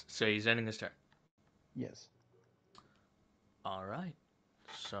 That's so he's ending his turn. Yes. All right.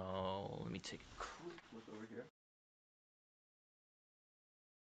 So let me take a quick look over here.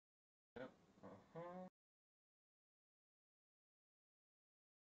 Yep. Uh-huh.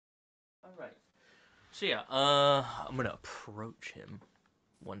 All right. So yeah, I'm gonna approach him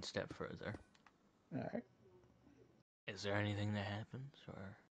one step further. All right. Is there anything that happens,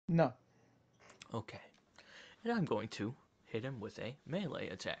 or No. okay? And I'm going to hit him with a melee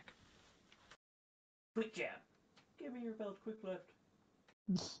attack. Quick jab. Give me your belt, quick left.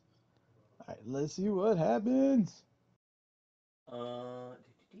 All right. Let's see what happens. Uh.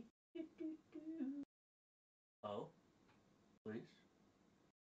 Oh, please.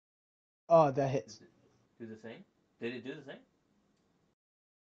 Oh, that Did hits. it do the thing? Did it do the thing?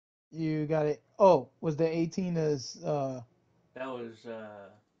 You got it. Oh, was the 18 as That was the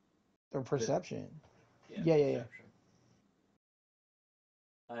the perception? yeah Yeah, yeah, yeah.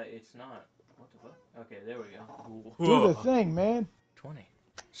 perception. It's not. What the fuck? Okay, there we go. Do the Whoa. thing, man. 20.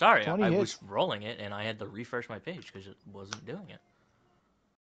 Sorry, 20 I was hits. rolling it and I had to refresh my page because it wasn't doing it.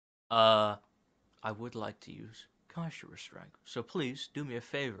 Uh, I would like to use Kashira Strike, so please do me a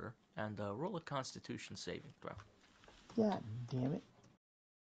favor and roll a Constitution saving throw. God damn it.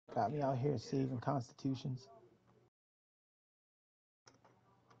 Got me Yeah, out here get it saving for constitutions.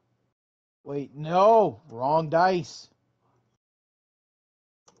 Wait, no. Wrong dice.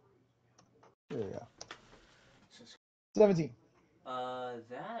 There we go. 17.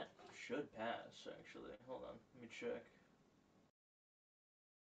 That should pass actually. Hold on, let me check.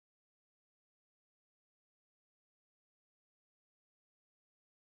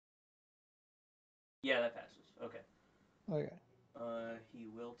 Yeah, that passes. Okay. Okay. He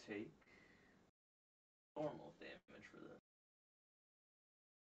will take normal damage for this.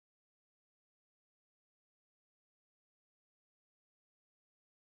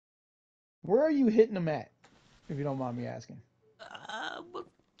 Where are you hitting them at? If you don't mind me asking. We'll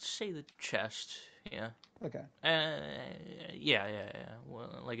say the chest. Yeah. Okay. Yeah.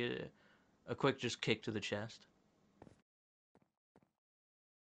 Well, like a quick just kick to the chest.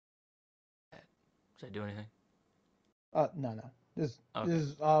 Does that do anything? No, no. This, Okay.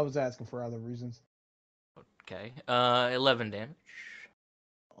 this. I was asking for other reasons. Okay. 11 damage.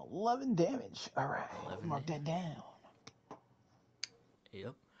 11 damage. All right. 11 Mark that damage. down.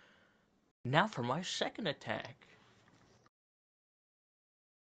 Yep. Now for my second attack.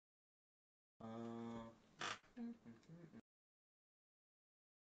 Uh,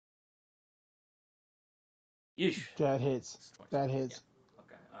 Yeesh. That hits. It's 27. That Yeah. hits.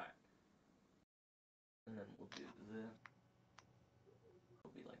 Okay. All right. And then we'll do this. It'll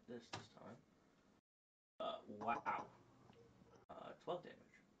be like this time. Wow. 12 damage.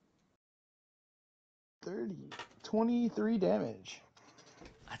 30. 23 damage.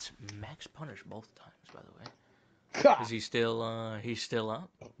 That's max punish both times, by the way. God. Is he's still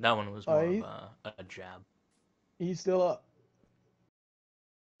up? That one was Uh, more of he, a jab. he's still up.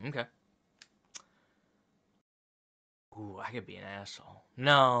 Okay. Ooh, I could be an asshole.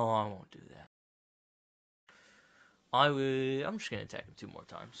 No, I won't do that. I'm just gonna attack him 2 more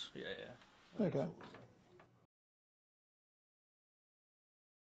times. Yeah. I guess Okay. we'll see.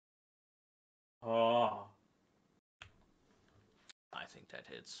 Oh, I think that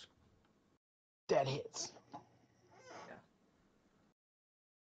hits. That hits. Yeah.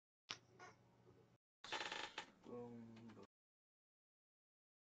 Boom.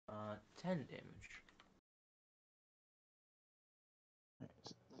 10 damage.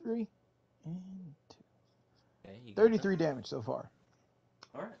 3 and 2. Okay, you got that. 33 damage so far.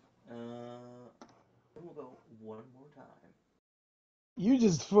 All right. Then we'll go one more time. You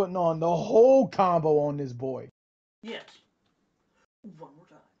just putting on the whole combo on this boy. Yes. One more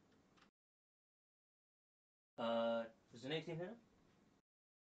time. Does an 18 hit him?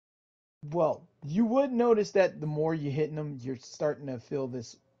 Well, you would notice that the more you're hitting them, you're starting to feel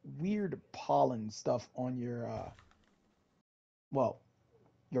this weird pollen stuff on your, well,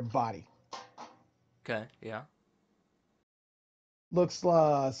 your body. Okay. Yeah. Looks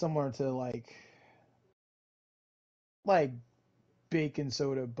similar to like like baking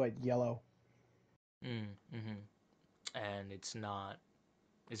soda but yellow. Mm-hmm. And it's not.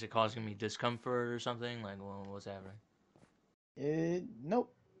 Is it causing me discomfort or something? Like, what's happening?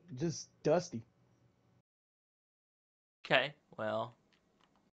 Nope, just dusty. Okay, well,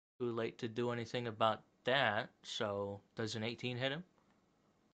 too late to do anything about that. So, does an 18 hit him?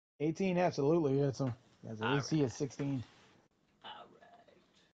 18 absolutely hits him. Has an All AC of right. 16. All right.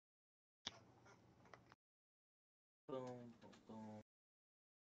 Boom, boom, boom.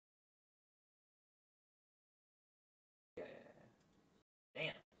 Yeah.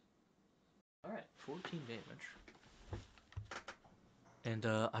 Damn. All right. 14 damage. And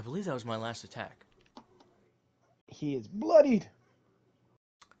I believe that was my last attack. He is bloodied.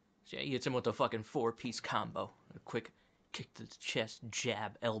 So yeah, he hits him with a fucking 4-piece combo. A quick kick to the chest,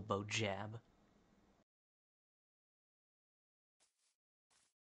 jab, elbow, jab.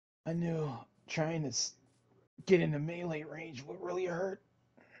 I knew trying to get into melee range would really hurt.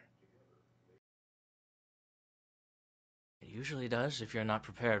 It usually does if you're not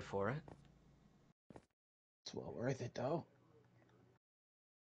prepared for it. It's well worth it though.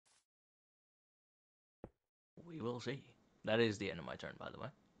 We will see. That is the end of my turn, by the way.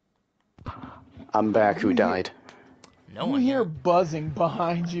 I'm back. Who You hear died? No you one hear yet. buzzing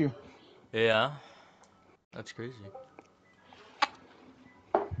behind you. Yeah, that's crazy.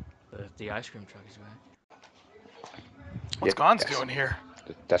 But the ice cream truck is back. What's Yep, Gon's doing here?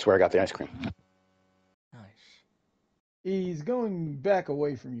 that's where I got the ice cream. Nice. He's going back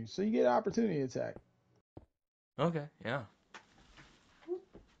away from you, so you get an opportunity attack. Okay, yeah.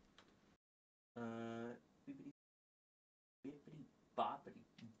 Bippity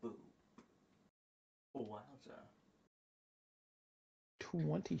boppity boo. Wowza.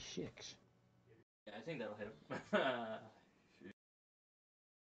 26. Yeah, I think that'll hit him.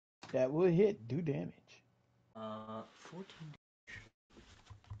 That will hit. Do damage. 14.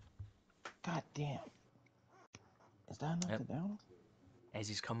 God damn. Is that enough Yep. to down him? As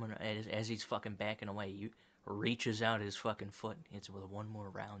he's coming, as he's fucking backing away, you reaches out his fucking foot and hits him with one more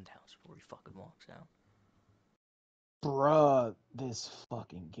roundhouse before he fucking walks out. Bruh, this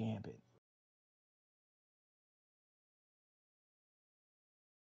fucking gambit.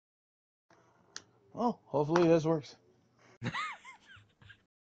 Oh, hopefully this works.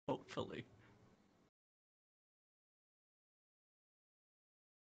 Hopefully.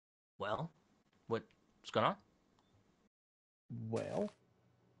 Well, what's going on? Well,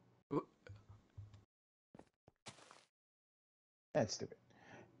 that's stupid.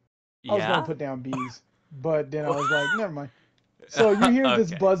 I was gonna Yeah. put down bees, but then I was like, never mind. So you hear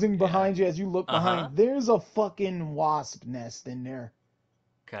this Okay. buzzing Yeah. behind you as you look Uh huh. behind. There's a fucking wasp nest in there.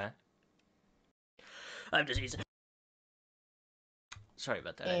 Okay. I'm just sneezing. Sorry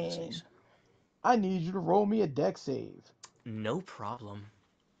about that. I had to And sneeze. I need you to roll me a deck save No problem.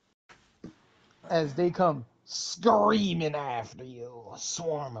 as they come screaming after you. A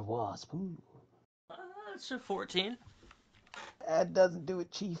swarm of wasps. Ooh, Uh, it's a 14. that doesn't do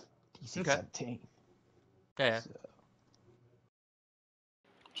it, Chief. DC Okay. 17. Yeah. So,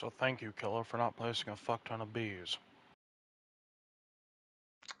 So thank you, Killer, for not placing a fuck ton of bees.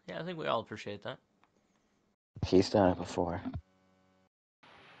 Yeah, I think we all appreciate that. He's done it before.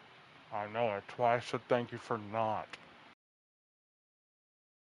 I know it twice, so thank you for not.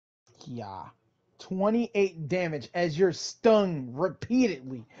 yeah. 28 damage as you're stung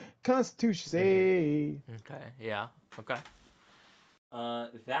repeatedly. Constitution save. Okay. Yeah. Okay.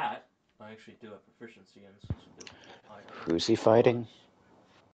 That I actually do have proficiency in since the higher Who's he fighting?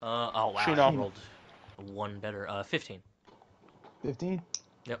 Oh wow, I Shino. Sheena. rolled one better. 15. 15.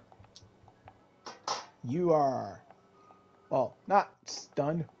 Yep. You are, well, not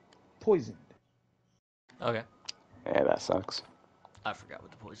stunned, poisoned. Okay. Yeah, that sucks. I forgot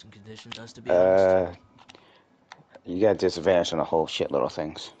what the poison condition does, to be honest. Uh, you got disadvantage on a whole shitload of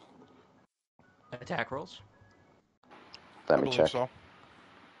things. Attack rolls? Let I me believe check. so.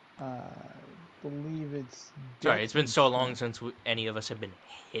 I believe it's Sorry, dex it's been and so long strength. since any of us have been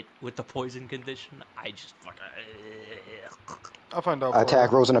hit with the poison condition. I just fucking. I'll find out for you.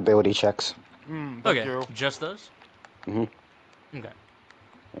 Attack rolls and ability checks. Thank Okay, you. just those? hmm Okay.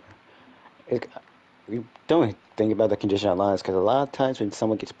 We don't think about the condition out loud because a lot of times when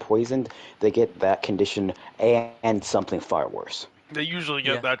someone gets poisoned, they get that condition and something far worse. They usually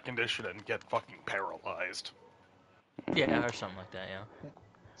get Yeah. that condition and get fucking paralyzed. Yeah, or something like that, yeah.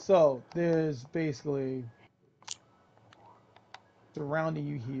 So there's basically surrounding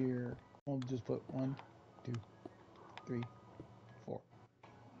you here. I'll just put 1, 2, 3, 4.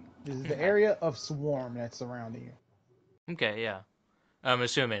 This is the Okay. area of swarm that's surrounding you. Okay, yeah. I'm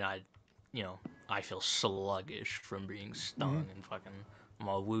assuming I feel sluggish from being Hmm. stung and fucking I'm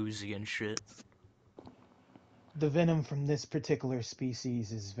all woozy and shit. The venom from this particular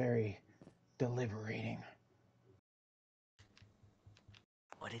species is very deliberating.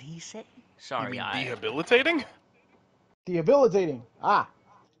 What did he say? You Sorry, mean I debilitating? Debilitating. Ah,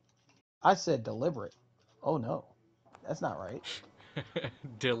 I said deliberate. Oh no, that's not right.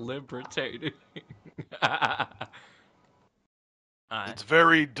 deliberating. Alright. It's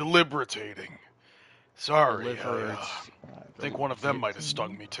very deliberating. Sorry, Deliberate. think Del- one of them di- might have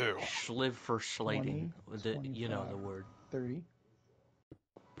stung me too. Schliv for slating. 20, You know the 25, word. 30.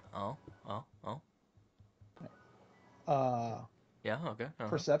 Oh, oh, oh. Uh, Yeah, okay. Uh-huh.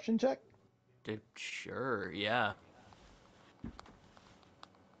 perception check. Sure, yeah.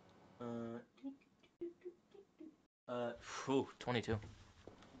 Uh, Phew, 22.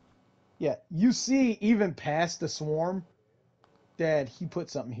 Yeah, you see even past the swarm that he put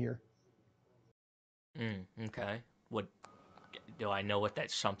something here. Okay. What, do I know what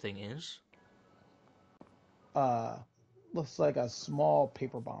that something is? Uh, looks like a small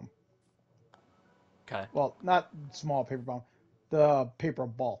paper bomb. Okay. Well, not small paper bomb, the paper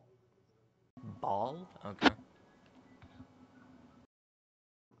ball. Ball? Okay.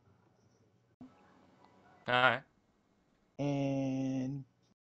 Alright. And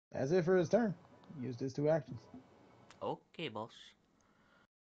that's it for his turn. He used his two actions. Okay, boss.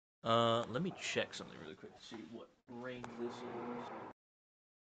 Let me check something really quick to see what range this is.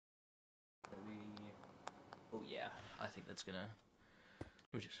 Maybe... Oh, yeah. I think that's gonna...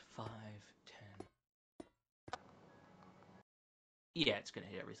 Which is 5, 10... Yeah, it's gonna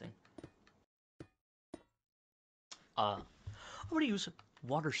hit everything. I'm gonna use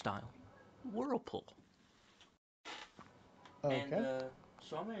water style. Whirlpool. And, Okay.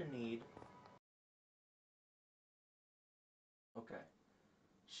 so I'm gonna need... Okay.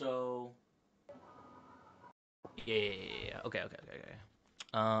 So... Yeah. Okay.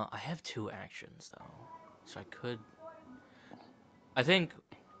 I have two actions, though. So I could... I think...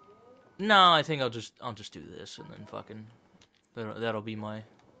 No, I think I'll just do this, and then fucking... That'll be my...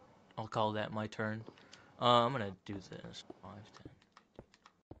 I'll call that my turn. I'm gonna do this. 5, 10...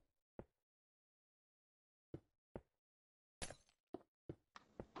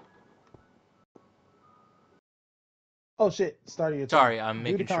 Oh shit! Start of your turn. Sorry,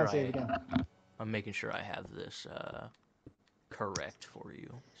 Do the con save again. I'm making sure I have this, correct for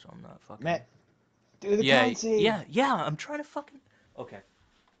you, so I'm not fucking... Matt, do the con save. Yeah, I'm trying to fucking... Okay.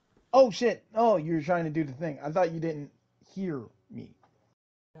 Oh shit! Oh, you were trying to do the thing. I thought you didn't hear me.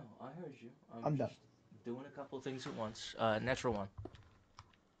 No, I heard you. I'm I'm done. just doing a couple of things at once. Natural one.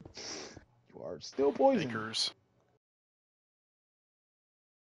 You are still poisoned. Bakers.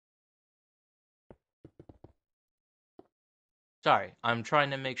 Sorry, I'm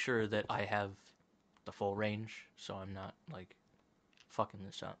trying to make sure that I have the full range, so I'm not, like, fucking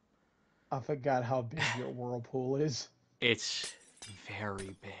this up. I forgot how big your whirlpool is. It's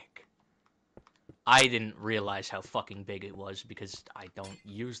very big. I didn't realize how fucking big it was because I don't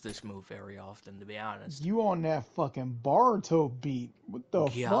use this move very often, to be honest. You on that fucking Baruto beat? What the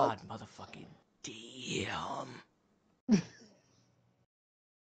fuck? God, motherfucking damn.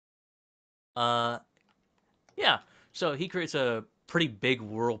 Uh, yeah. So he creates a pretty big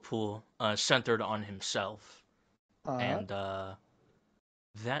whirlpool, centered on himself, Uh, and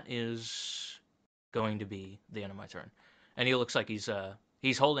that is going to be the end of my turn. And he looks like he's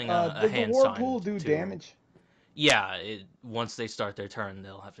holding a did the hand sign whirlpool do to... damage? Yeah, once they start their turn,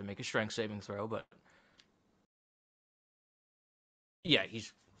 they'll have to make a strength saving throw. But yeah,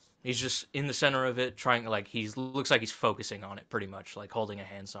 he's just in the center of it, trying, like, looks like he's focusing on it, pretty much like holding a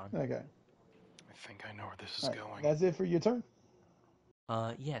hand sign. Okay. I think I know where this is All right. going. That's it for your turn.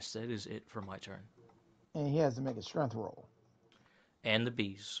 Yes, that is it for my turn. And he has to make a strength roll. And the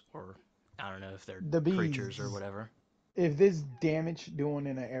bees, or I don't know if they're The creatures or bees. whatever. If this damage doing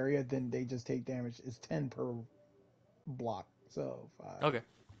in an area, then they just take damage. It's 10 per block. So 5. Okay,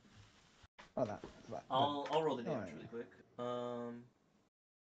 Oh, not 5. I'll roll the Oh, damage yeah. really quick.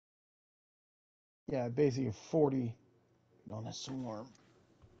 Yeah, basically 40 on a swarm.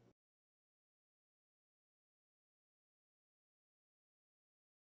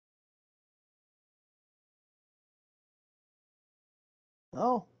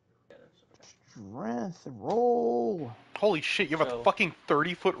 Oh, Yeah, that's okay. strength roll. Holy shit, you have a So fucking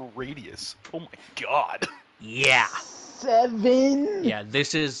 30-foot radius. Oh my god. yeah, 7. yeah,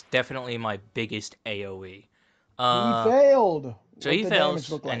 this is definitely my biggest AOE. He Uh, failed. so What he the damage fails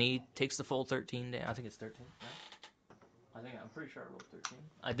look and like? he takes the full 13 damage. I think it's 13. I'm pretty sure I rolled 13.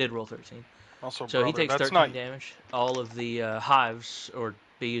 I did roll 13. Also, So he brother, takes that's not... 13 damage. All of the hives or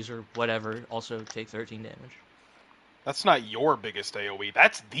bees or whatever also take 13 damage. That's not your biggest AoE.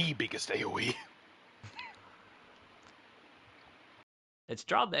 That's the biggest AoE. Its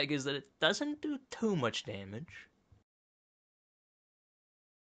drawback is that it doesn't do too much damage.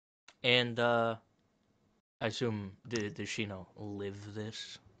 And, I assume, does Shino live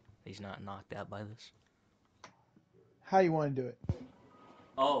this? He's not knocked out by this? How you want to do it?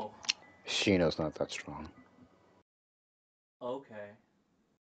 Oh, Shino's not that strong. okay.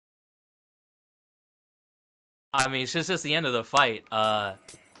 I mean, since it's the end of the fight,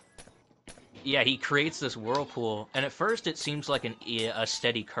 yeah, he creates this whirlpool, and at first it seems like a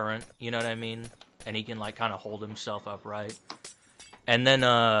steady current, you know what I mean? And he can, like, kind of hold himself upright. And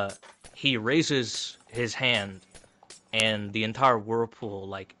then, he raises his hand, and the entire whirlpool,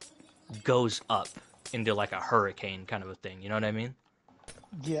 like, goes up into, like, a hurricane kind of a thing, you know what I mean?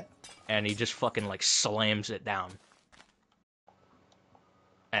 Yeah. And he just fucking, like, slams it down.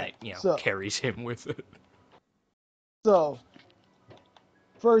 And it, So- carries him with it. So,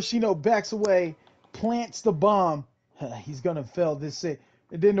 first, backs away, plants the bomb. He's gonna fail this shit.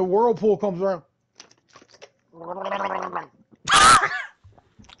 And then the whirlpool comes around.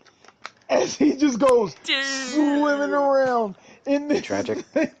 As he just goes swimming around in this Tragic.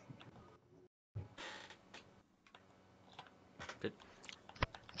 thing.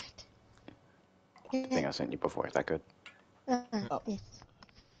 I think I sent you before. Is that good? Yes.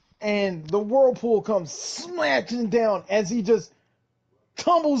 And the whirlpool comes smashing down as he just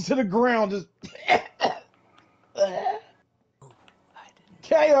tumbles to the ground. Just I didn't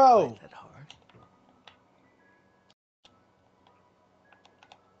KO. fight that hard.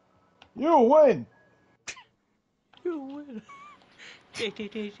 You win. You win.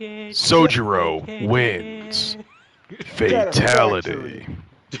 Sojiro wins. Fatality.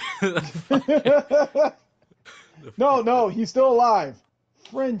 No, he's still alive.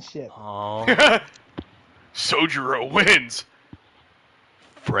 Friendship. Oh. Sojiro wins.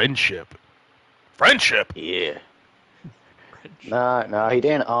 Friendship. Friendship? Yeah. Nah, he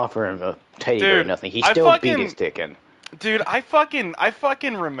didn't offer him a teddy bear or Dude, nothing. He I still fucking- beat his dick in. Dude, I fucking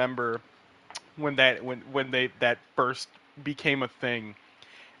remember when that first became a thing,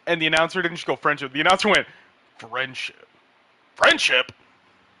 and the announcer didn't just go friendship. The announcer went friendship. Friendship.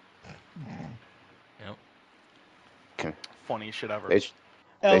 Yep. Okay. Funny shit ever. They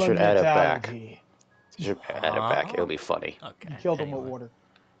should add it back. Elementality. They should add it back. It'll be funny. Okay. He killed him with anyway. water.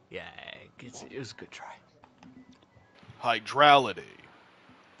 Yeah, it was a good try. Hydrality.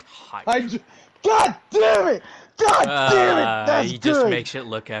 God damn it! God damn it! That's he good. just makes it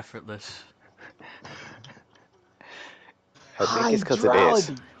look effortless. I think it's because it is.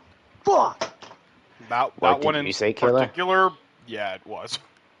 Hydrality. Fuck. That What one did in you say, Killer? particular, yeah, it was.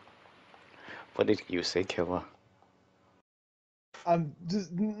 What did you say, Killer? I'm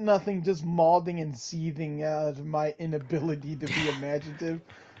just nothing, just mauling and seething out of my inability to be imaginative.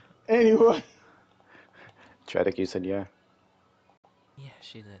 Anyway, Tragic, you said yeah? Yeah,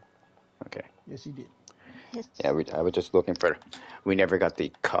 she did. Okay. yes, you did. Yes. Yeah, I was just looking for... We never got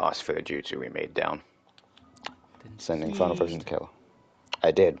the cost for the jutsu we made down. Didn't Sending final version to Killer.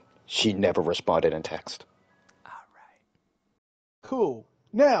 I did. She never responded in text. Alright. Cool.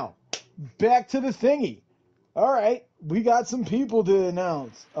 Now, back to the thingy. All right, we got some people to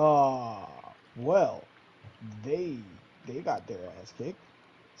announce. Well, they got their ass kicked.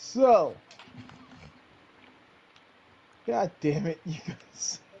 So, God damn it, you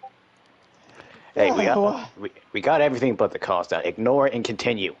guys. Hey, Ah, we got everything but the cost out. Ignore and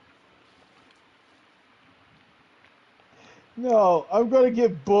continue. No, I'm gonna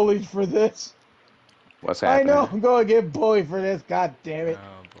get bullied for this. What's I happening? know I'm gonna get bullied for this. God damn it.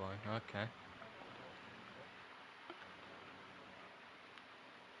 Oh boy, okay.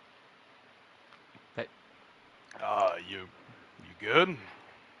 You good? Wait,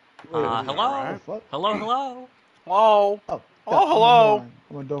 Hello? Alright. Fuck. Hello, hello? Hello. Oh, Oh, hello.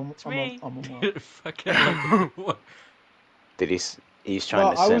 It's It's me. Fucking like, what? Did he's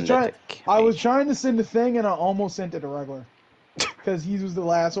trying to I was send trying. it to I was me. trying to send the thing, and I almost sent it to regular. Because he was the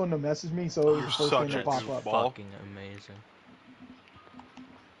last one to message me, so it was You're the first such thing to a pop up. goofball. Fucking amazing.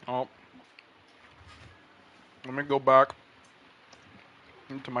 Oh. Let me go back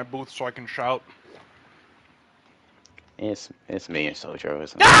into my booth so I can shout. It's me and Sojiro,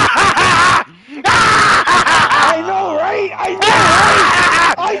 isn't it? I know, right?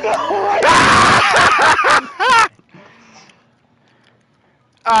 I know, right?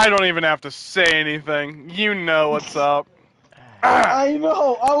 I don't even have to say anything. You know what's up. I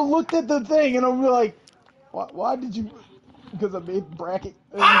know. I looked at the thing, and I'm like, why did you? Because I made bracket.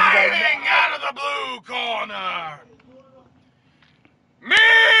 And he's like, Hiding out of the blue corner. Mikashi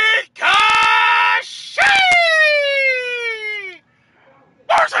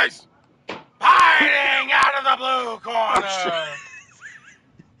versus fighting out of the blue corner.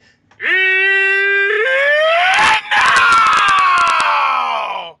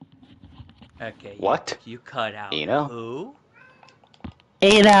 Oh, Now! okay, What? you cut out. Eno? Who?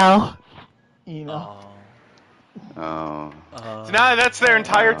 Eno. Oh. Oh. So now that's their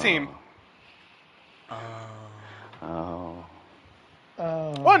entire Oh. team. Oh.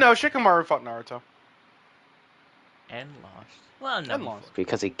 Oh no, Shikamaru fought Naruto. And lost. Well, no, And he lost. fought.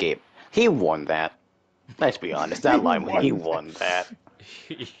 Because he won that. Let's be honest, that line, he won that.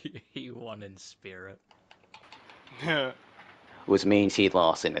 He won in spirit. Which means he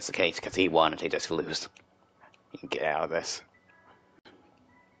lost in this case, because he wanted to just lose. He can get out of this.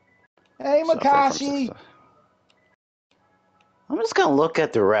 Hey, Suffer from Makashi. success. I'm just gonna look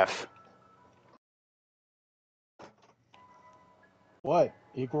at the ref. What?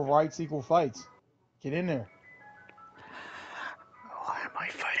 Equal rights, equal fights. Get in there. Why am I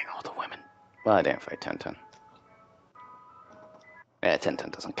fighting all the women? Well, I didn't fight 10-10. Yeah,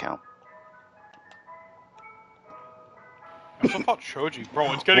 10-10 doesn't count. I also fought Choji.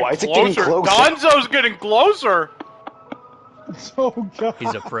 Bro, it's getting Why is closer. it getting closer? Danzo's getting closer. Oh, God.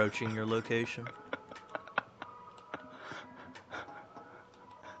 He's approaching your location.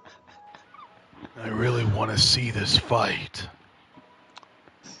 I really want to see this fight.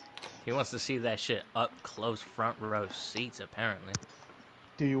 He wants to see that shit up close, front row seats, apparently.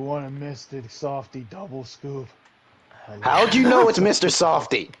 Do you want to miss the softy double scoop? How'd you know it's Mr.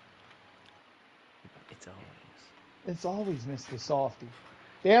 Softy? It's always. It's always Mr. Softy.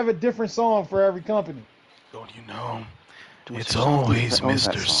 They have a different song for every company. Don't you know? It's Mr. Softy always owns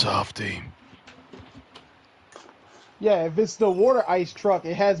that Mr. song. Softy. Yeah, if it's the water ice truck,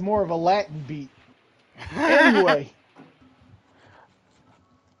 it has more of a Latin beat. Anyway.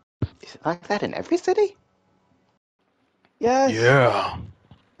 Is it like that in every city? Yes. Yeah.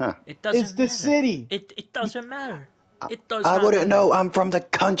 It doesn't It's the matter. city. It doesn't matter. It does I not wouldn't matter. know. I'm from the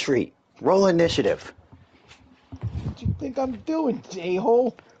country. Roll initiative. What you think I'm doing,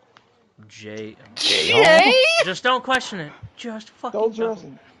 J-hole? Jay. J-Hole? Just don't question it. Just fucking Don't go. trust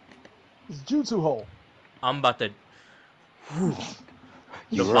me. It's Jutsu hole. I'm about to. You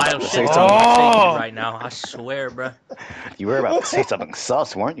The were about vile to shit's say about something. to take me Oh. right now. I swear, bruh. You were about to say something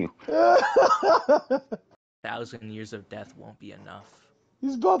sus, weren't you? 1,000 years of death won't be enough.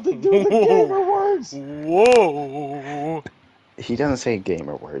 He's about to do the gamer words. Whoa. He doesn't say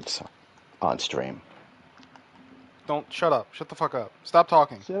gamer words on stream. Don't shut up. Shut the fuck up. Stop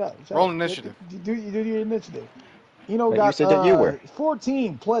talking. Shut up. Shut Roll up. initiative. Do your initiative. Eno But you got said that you were.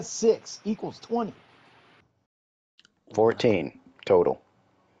 14 plus 6 equals 20. 14 total.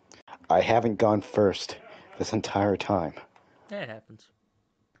 I haven't gone first this entire time. Yeah, it happens.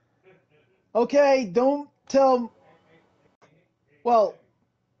 Okay, don't tell. Well,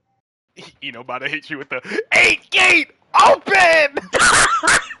 You know, about to hit you with the 8-gate open.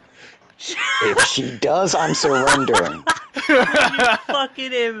 If she does, I'm surrendering.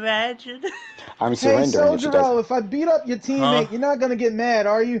 Fucking imagine. I'm hey, surrendering if she Soldier does. L, if I beat up your teammate, you're not gonna get mad,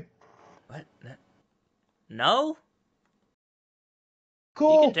 are you? What? No?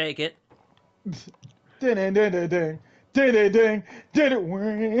 Cool. You can take it. Ding ding ding ding ding ding ding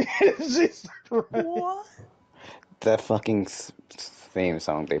ding. She's right. What? That fucking theme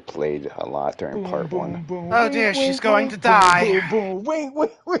song they played a lot during Boom, part boom, one. boom, Oh wink, dear, she's wink, going wink, to boom, die. Boom, boom, wink,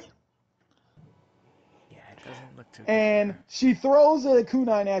 wink, wink. Yeah, it doesn't look too good. And she throws a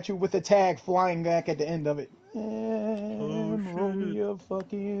kunai at you with a tag flying back at the end of it. Oh, And roll me shit. a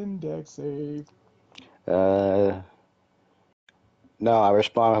fucking deck save. No, I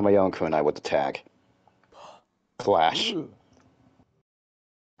respond with my own kunai with the tag. Clash. Ooh.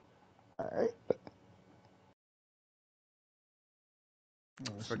 Alright.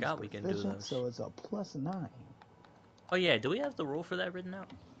 Forgot we can do those. So it's a +9. Oh yeah, do we have the rule for that written out?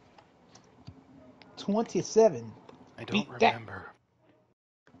 27. I don't Beat that. remember.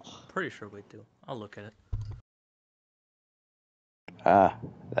 Pretty sure we do. I'll look at it.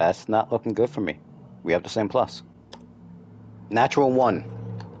 That's not looking good for me. We have the same plus. Natural 1.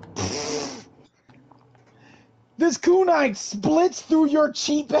 This kunai splits through your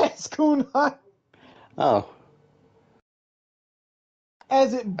cheap ass kunai Oh,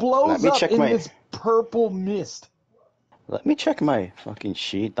 as it blows Let me up check in my- this purple mist. let me check my fucking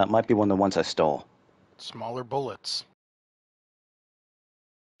sheet. That might be one of the ones I stole. Smaller bullets.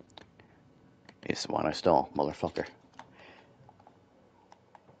 It's the one I stole, motherfucker.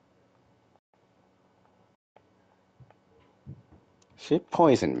 She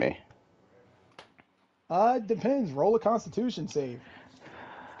poisoned me. It depends. Roll a constitution save.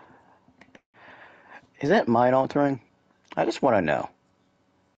 Is that mind altering? I just want to know.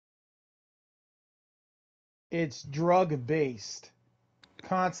 It's drug based.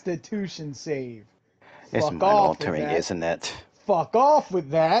 Constitution save. It's Fuck mind off with altering, that. isn't it? Fuck off with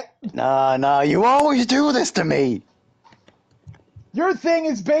that. Nah, you always do this to me! Your thing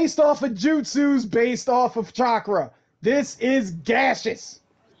is based off of jutsus, based off of chakra. This is gaseous.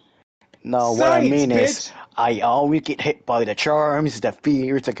 No, what I Science, mean is, bitch. I always get hit by the charms, the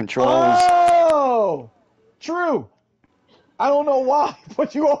fears, the controls. Oh, true. I don't know why,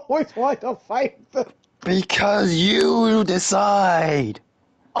 but you always want to fight the. Because you decide!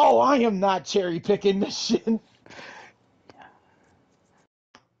 Oh, I am not cherry picking this shit.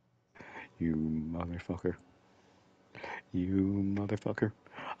 You motherfucker. You motherfucker.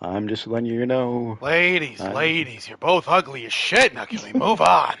 I'm just letting you know. Ladies, I'm... ladies, you're both ugly as shit. Now can we move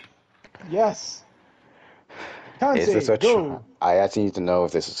on? Yes. Is this Kansei, a go. I actually need to know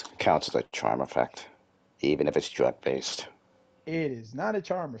if counts as a charm effect, even if it's drug based. It is not a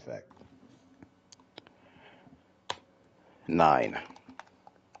charm effect. 9.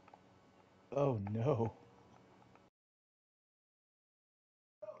 Oh no.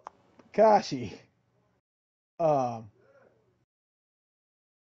 Kashi. Um,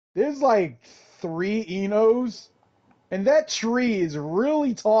 there's like 3 Enos, and that tree is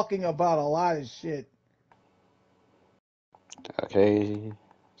really talking about a lot of shit. Okay,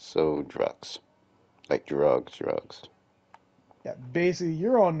 so drugs. Like drugs. Yeah, basically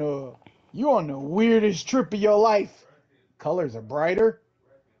you're on the weirdest trip of your life. Colors are brighter.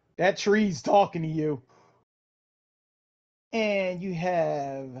 That tree's talking to you. And you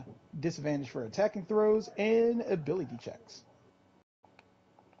have disadvantage for attacking throws and ability checks.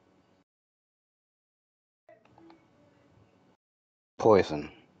 Poison.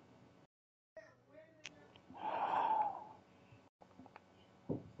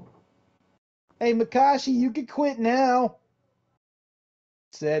 Hey Makashi, you can quit now.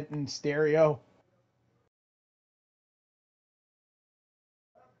 Said in stereo.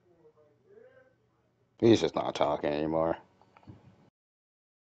 He's just not talking anymore.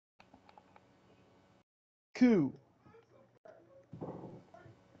 Coup.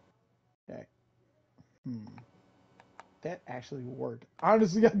 Okay. That actually worked.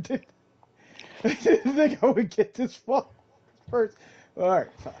 Honestly, I didn't think I would get this far first. Alright,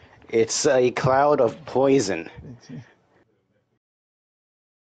 fine. It's a cloud of poison. 15.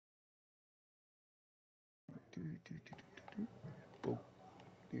 Do, do, do, do, do. Boop.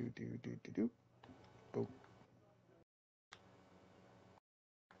 Do. Boop.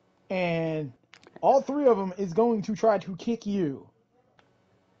 And all 3 of them is going to try to kick you.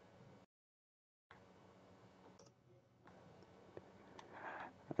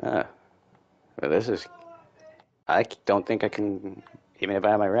 Well, this is. I don't think I can. Even if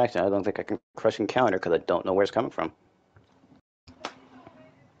I have my reaction, I don't think I can crush and counter because I don't know where it's coming from.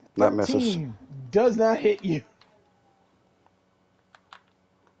 That misses. 13 does not hit you.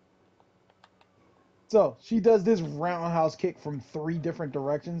 So she does this roundhouse kick from 3 different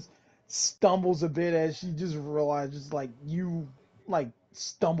directions, stumbles a bit as she just realizes like you like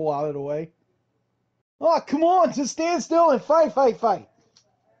stumble out of the way. Oh, come on, just stand still and fight.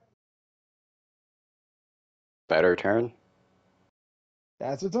 Better turn.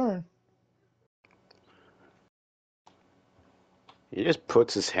 That's a turn. He just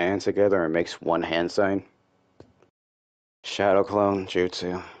puts his hands together and makes one hand sign. Shadow clone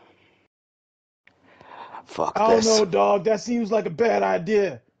jutsu. Fuck I don't this. know, dog. That seems like a bad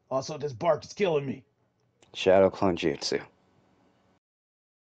idea. Also, this bark is killing me. Shadow clone jutsu.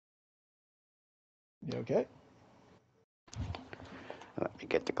 You okay? Let me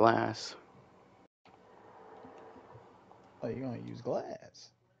get the glass. Oh, you're gonna use glass.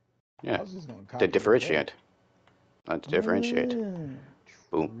 I Yeah, was just gonna to copy your code. differentiate. Not to differentiate. Boom,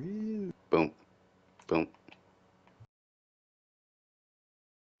 True. boom, boom.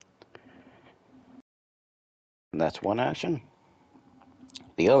 And that's one action.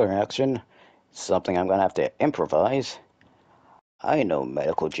 The other action, something I'm gonna have to improvise. I know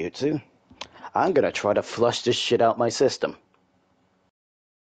medical jutsu. I'm gonna try to flush this shit out my system.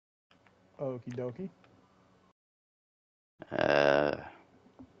 Okie dokie. Uh,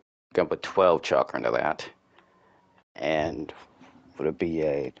 gonna put 12 chakra into that. And would it be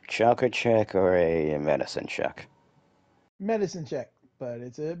a chakra check or a medicine check? Medicine check, but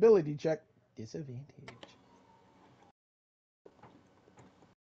it's an ability check. Disadvantage.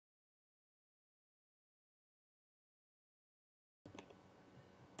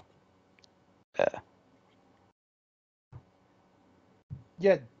 Uh,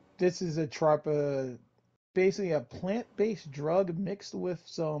 Yeah, this is a basically a plant-based drug mixed with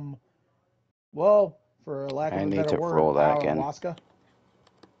some, well, for lack of I a need better to word, roll that again. ayahuasca.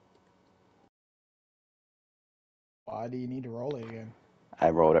 Why do you need to roll it again? I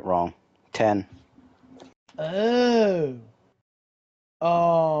rolled it wrong. 10. Oh.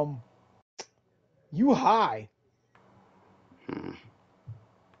 Um, you high. Hmm.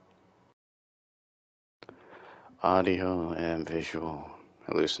 Audio and visual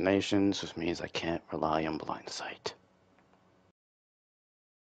hallucinations, which means I can't rely on blind sight.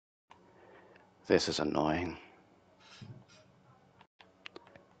 This is annoying.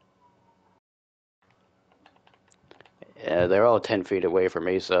 They're all 10 feet away from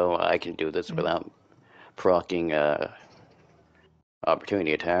me, so I can do this Mhm. without proccing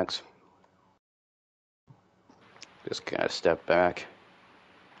opportunity attacks. Just kind of step back.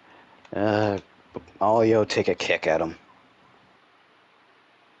 Olio, take a kick at him.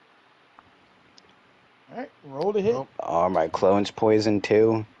 All right, roll to hit. Nope. Are my clones poisoned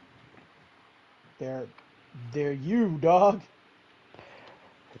too? They're you, dog.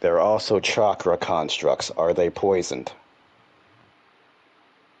 They're also chakra constructs. Are they poisoned?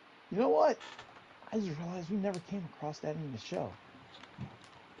 You know what? I just realized we never came across that in the show. I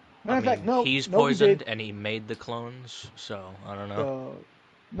Matter of fact, mean, no, he's no, we did. poisoned and he made the clones, so I don't know.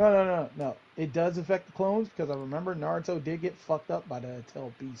 No. It does affect the clones because I remember Naruto did get fucked up by the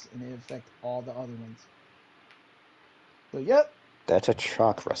tail beast, and it affected all the other ones. So, yep. That's a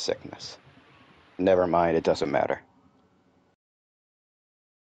chakra sickness. Never mind, it doesn't matter.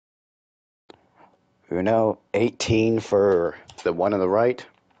 Uno, 18 for the one on the right.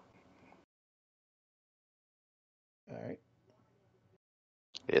 All right.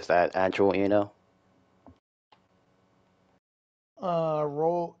 Is that actual Uno?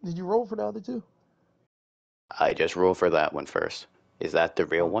 Roll. Did you roll for the other two? I just rolled for that one first. Is that the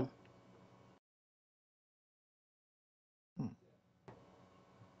real Oh. one? Hmm.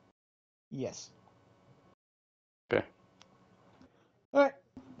 Yes. Okay. All right.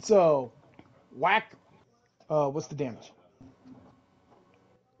 So, whack. What's the damage?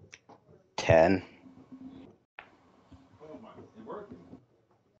 10.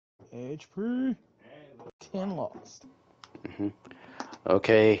 HP. 10 lost. Mm-hmm.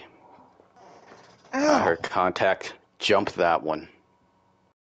 Okay, I Ow! heard contact. Jump that one.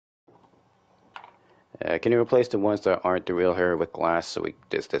 Can you replace the ones that aren't the real her with glass so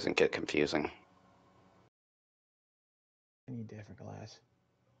this doesn't get confusing? I need different glass.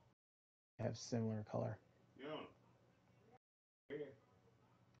 Have similar color. There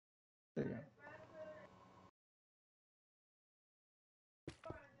you go.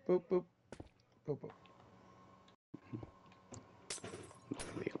 Boop, boop, boop, boop.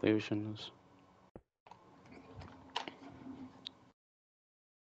 The illusions.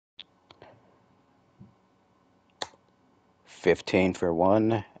 $15 for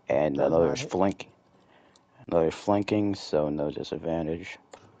one, and Does another not hit. flank. Another flanking, so no disadvantage.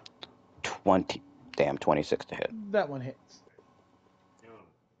 20. Damn, 26 to hit. That one hits.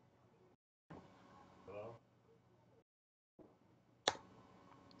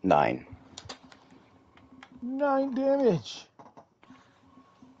 9. 9 damage.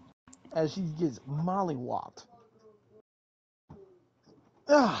 As she gets mollywopped.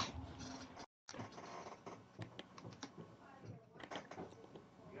 Ah!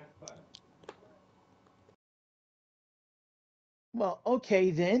 Well,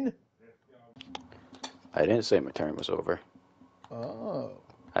 okay then. I didn't say my turn was over. Oh.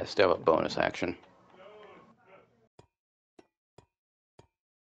 I still have a bonus action.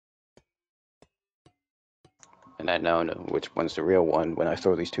 And I now know which one's the real one when I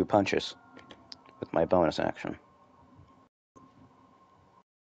throw these 2 punches with my bonus action.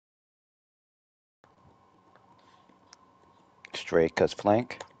 Straight cuts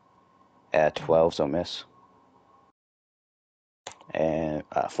flank at 12, so miss. And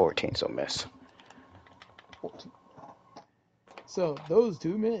 14, so miss. 14. So those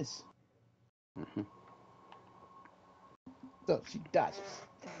two miss. Mm-hmm. So she dodges.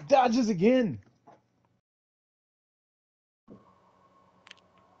 Dodges again.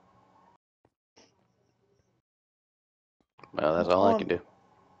 Well, that's Well, all I can do.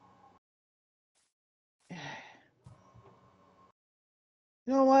 You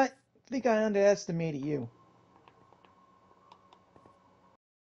know what? I think I underestimated you.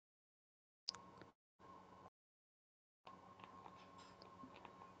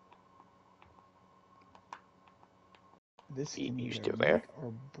 This can You either still there? make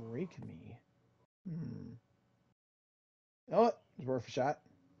or break me. Hmm. You know what? It's worth a shot.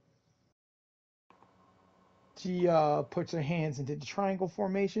 She puts her hands into the triangle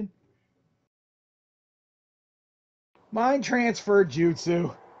formation. Mind transfer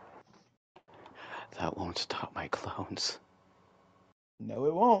jutsu. That won't stop my clones. No,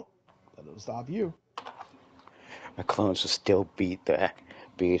 it won't. But it'll stop you. My clones will still beat her,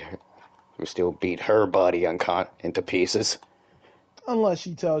 will still beat her body into pieces. Unless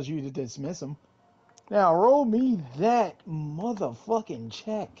she tells you to dismiss him. Now roll me that motherfucking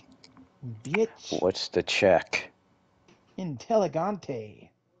check, bitch. What's the check? Intelligante.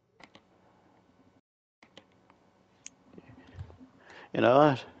 You know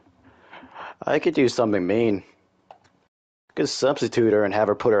what? I could do something mean. I could substitute her and have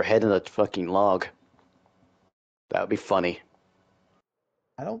her put her head in a fucking log. That would be funny.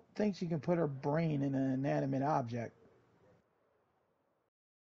 I don't think she can put her brain in an inanimate object.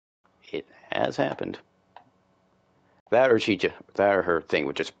 It has happened. That or her thing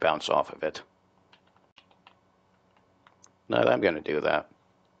would just bounce off of it. No, I'm gonna do that.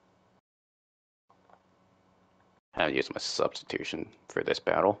 I'm gonna use my substitution for this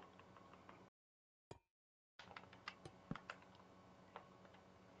battle.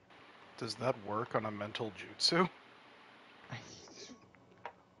 Does that work on a mental jutsu? I,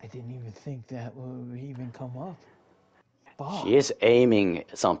 I didn't even think that would even come up. Fuck. She is aiming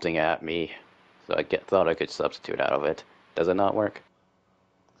something at me, so thought I could substitute out of it. Does it not work?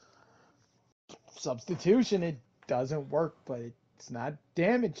 Substitution, it doesn't work, but it's not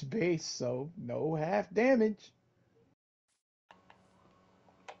damage based, so no half damage.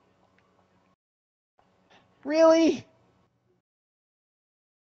 Really?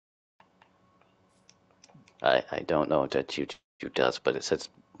 I don't know what that jutsu does, but it says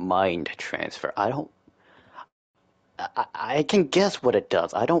mind transfer. I can guess what it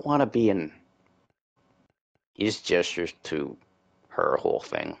does. I don't want to be in his gestures to her whole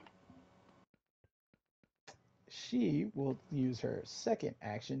thing. She will use her second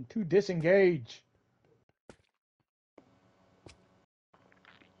action to disengage.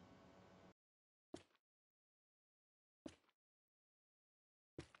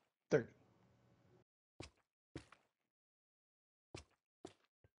 30.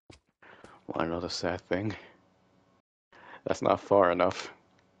 Want to know the sad thing? That's not far enough.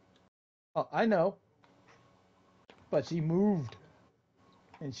 Oh, I know. But she moved.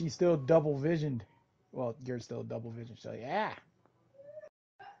 And she's still double visioned. Well, you're still double visioned, so yeah.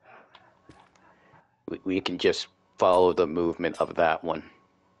 We can just follow the movement of that one.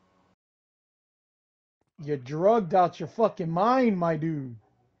 You're drugged out your fucking mind, my dude.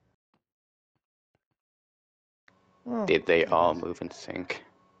 Oh, Did they I all guess. move in sync?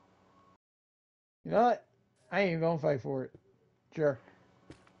 You know what? I ain't even gonna fight for it. Sure.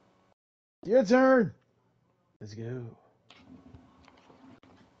 Your turn. Let's go.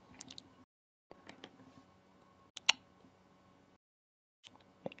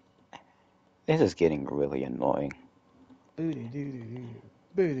 This is getting really annoying. Booty doo doo doo.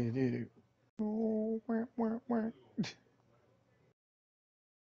 Booty doo doo. Oh, wah, wah, wah.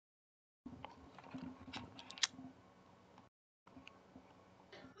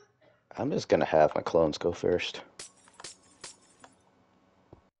 I'm just gonna have my clones go first.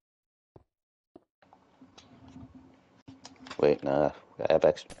 Wait, nah.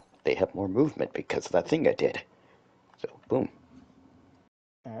 They have more movement because of that thing I did. So, boom.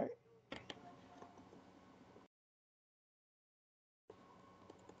 Alright.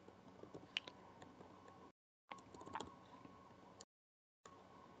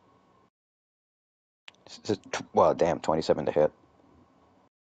 Well, damn, 27 to hit.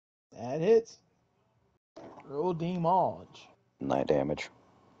 That hits. Roll damage. 9 damage.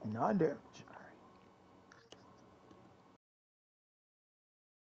 Non damage. Alright.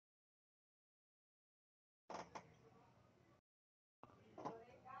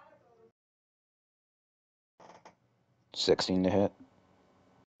 16 to hit.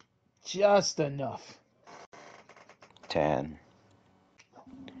 Just enough. 10.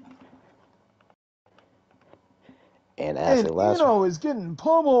 And as And the last Eno is getting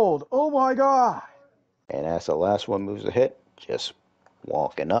pummeled. Oh my god. and as the last one moves a hit, just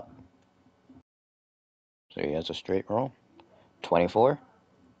walking up. So he has a straight roll. 24.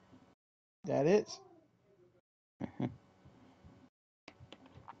 That is.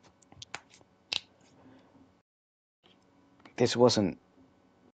 This wasn't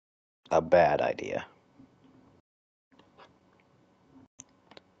a bad idea.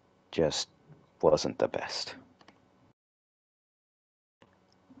 Just wasn't the best.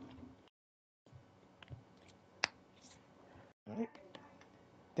 Alright.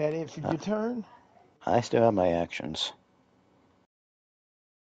 That it for your turn? I still have my actions.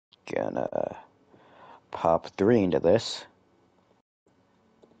 Gonna pop 3 into this.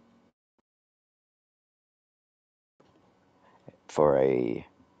 For a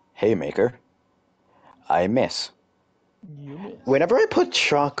haymaker. I miss. You miss. Whenever I put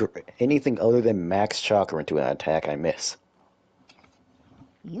chakra, anything other than max chakra into an attack, I miss.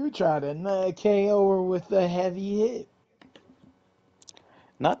 You try to KO her with a heavy hit.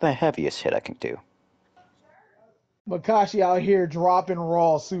 Not the heaviest hit I can do. Makashi out here dropping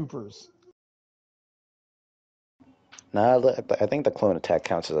raw supers. Nah, I think the clone attack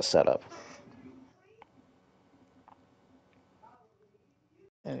counts as a setup.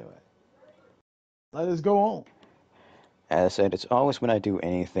 Anyway, let us go on. As I said, it's always when I do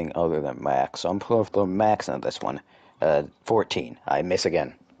anything other than max. So I'm pulling for the max on this one. 14. I miss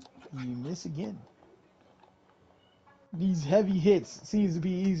again. You miss again. These heavy hits seems to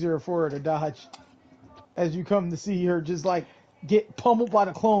be easier for her to dodge. As you come to see her just like get pummeled by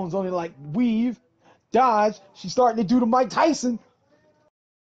the clones, only like weave, dodge. She's starting to do the Mike Tyson.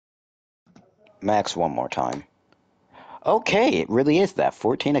 Max one more time. Okay, it really is that.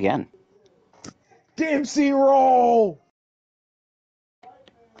 14 again. Dempsey roll.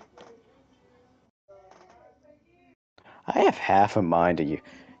 I have half a mind to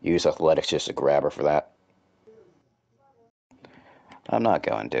use athletics just to grab her for that. I'm not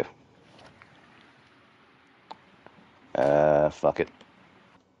going to. Fuck it.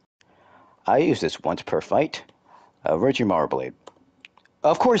 I use this once per fight. Reggie Marblade.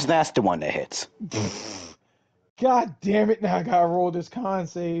 Of course, that's the one that hits. God damn it! Now I gotta roll this con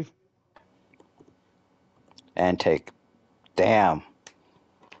save. And take. Damn.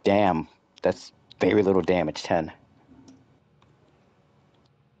 Damn. That's very little damage. 10.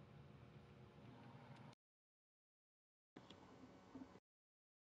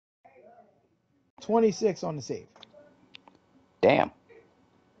 26 on the save. Damn.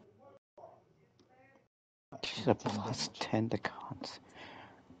 She's a 10 plus damage. 10 to cons.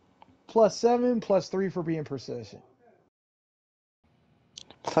 +7, +3 for being persistent.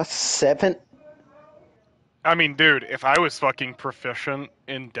 Plus 7? I mean, dude, if I was fucking proficient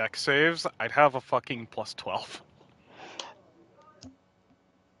in deck saves, I'd have a fucking +12.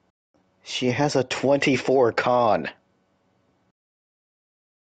 She has a 24 con.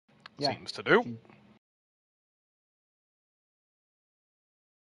 Yeah. Seems to do.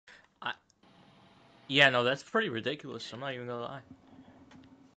 Yeah, no, that's pretty ridiculous. I'm not even gonna lie.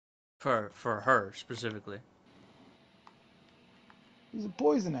 For her specifically. He's a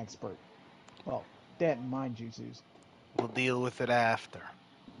poison expert. Well, that and mind jutsus. We'll deal with it after.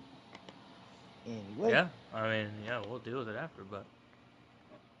 Anyway. Yeah, I mean, yeah, we'll deal with it after, but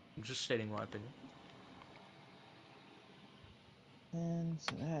I'm just stating my opinion. And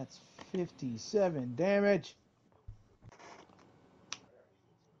so that's 57 damage.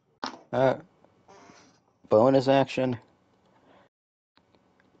 Uh, bonus action.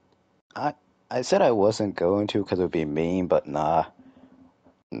 I said I wasn't going to because it would be mean, but nah.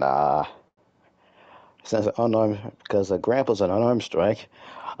 Nah. Since unarmed, because Grandpa's an unarmed strike,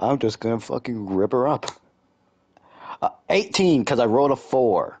 I'm just gonna fucking rip her up. 18, because I rolled a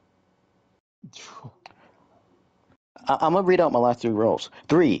 4. I'm gonna read out my last 3 rolls.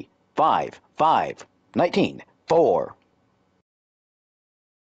 3, 5, 5, 19, 4.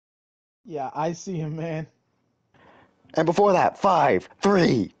 Yeah, I see him, man. And before that, 5,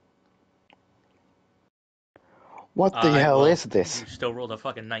 3. What the hell Well, is this? you still rolled a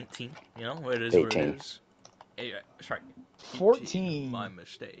fucking 19. You know, it is what it 18. is. Sorry, 18. My 14.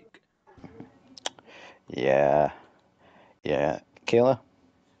 mistake. Yeah. Yeah. Kayla?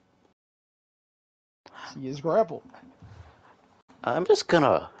 She is grappled. I'm just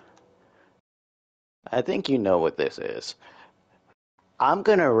gonna. I think you know what this is. I'm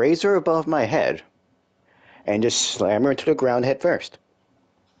gonna raise her above my head and just slam her into the ground head first.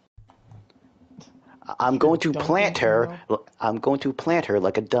 I'm going to Duncan, plant her. no? I'm going to plant her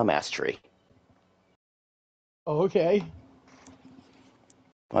like a dumbass tree. Okay.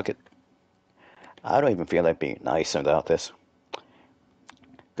 Look it. I don't even feel like being nice about this.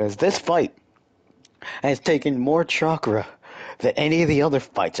 Because this fight has taken more chakra than any of the other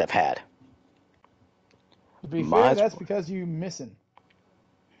fights I've had. To be fair, Might that's because you missing.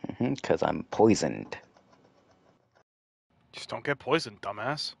 because I'm poisoned. Just don't get poisoned,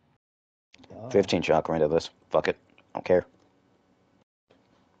 dumbass. 15 chakra into this. Fuck it. Don't care.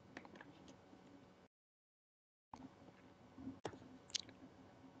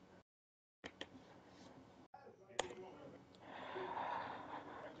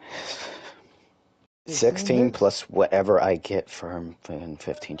 Sixteen 16 hits. plus whatever I get from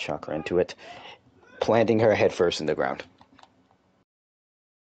 15 chakra into it, planting her head first in the ground.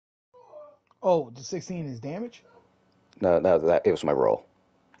 Oh, the 16 is damage? No, that it was my roll.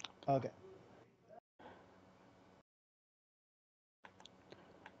 Okay.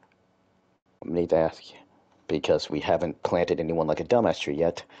 need to ask you, because we haven't planted anyone like a dumbass tree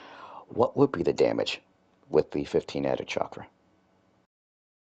yet, what would be the damage with the 15 added chakra?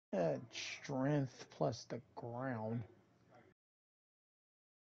 Strength plus the ground.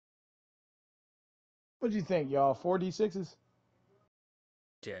 What do you think, y'all? 4d6s?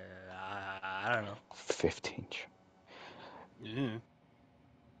 Yeah, I don't know. 15. Yeah.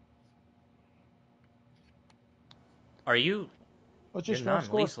 Are you? What's your You're strength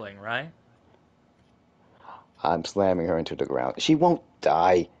score? non-lethal, right? I'm slamming her into the ground. She won't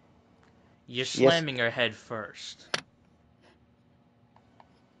die. You're Yes, slamming her head first.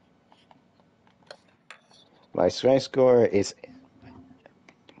 my strength score is.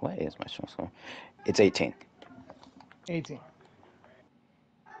 What is my strength score? It's 18. 18.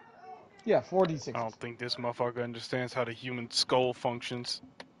 Yeah, I 4d6s. don't think this motherfucker understands how the human skull functions.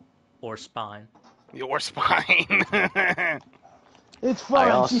 Or spine. Your spine. It's I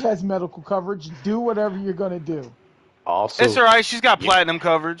fine. She also has medical coverage. Do whatever you're gonna do. It's also alright, she's got you, platinum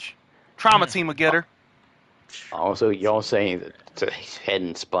coverage. Trauma team will get her. also you're saying that to head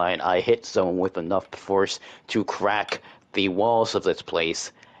and spine. I hit someone with enough force to crack the walls of this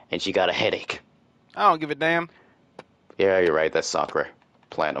place, and she got a headache. I don't give a damn. Yeah, you're right. That's Sakura.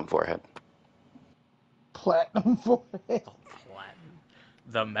 Platinum forehead. Platinum forehead. The platinum.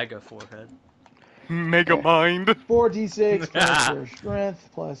 The mega forehead. Mega Eh. mind. 4d6 plus your strength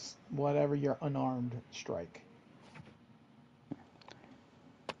plus whatever your unarmed strike.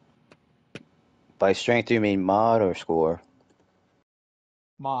 By strength, do you mean mod or score?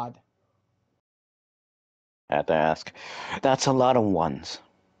 Mod. I have to ask. That's a lot of ones.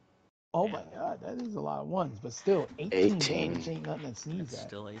 Oh Yeah, my god, that is a lot of ones, but still, 18 damage 18. ain't nothing to sneeze it's at.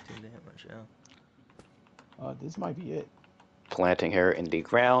 still 18 damage, yeah. This might be it. Planting her in the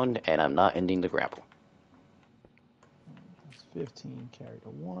ground, and I'm not ending the grapple. Plus 15, carry the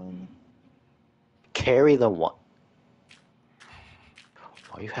 1. Carry the one.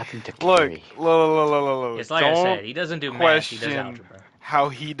 Why are you having to Look, carry? look. It's like I Don't said, he doesn't do math, he does question algebra. how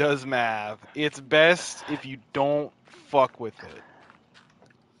he does math. It's best if you don't fuck with it.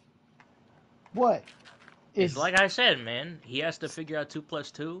 What? It's It's like I said, man. He has to figure out 2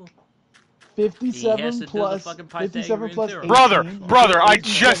 plus 2. He has 57 to do the plus fucking 57 Pythagorean plus theorem. Brother, 18. You brother, take I 8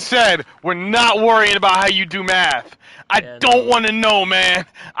 and just 7. said we're not worrying about how you do math. I Yeah, don't no. want to know, man.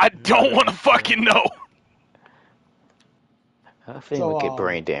 I None don't of want to it's true. fucking know. I think So, we'd get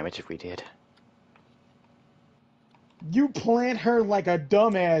brain damage if we did. you plant her like a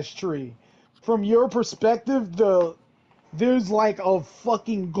dumbass tree. From your perspective, there's like a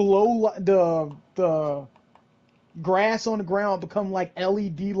fucking glow. The grass on the ground become like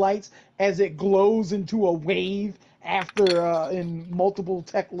LED lights as it glows into a wave after in multiple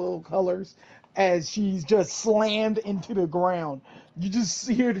little colors as she's just slammed into the ground. You just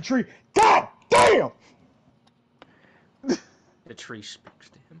hear the tree. God damn! The tree speaks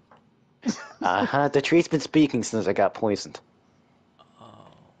to him. The tree's been speaking since I got poisoned. Oh.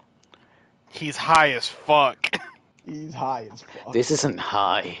 He's high as fuck. He's high as fuck. This isn't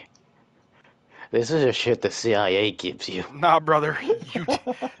high. This is a shit the CIA gives you. Nah, brother,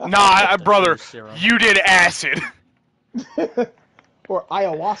 nah, The brother, true serum. you did acid. Or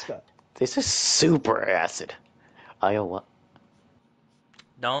ayahuasca. This is super acid. Iowa.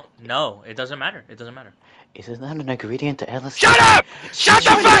 Don't. No, it doesn't matter. It doesn't matter. Is it not an ingredient to LSD? Shut up! Shut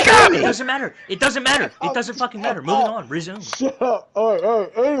the You're trying to fuck kill up! It me! doesn't matter. It doesn't matter. It doesn't fucking matter. Moving on. Resume. Shut up.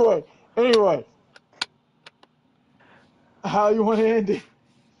 Alright. Anyway. How you want to end it?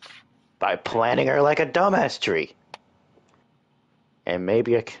 By planting her like a dumbass tree. And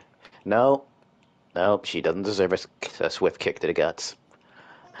maybe a. No. Nope, she doesn't deserve a swift kick to the guts.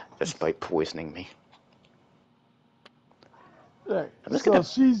 Despite poisoning me. Right. I'm just So gonna.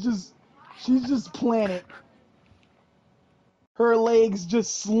 she's just planted. Her legs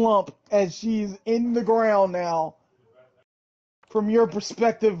just slump as she's in the ground now. From your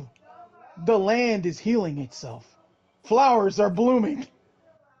perspective, the land is healing itself. Flowers are blooming.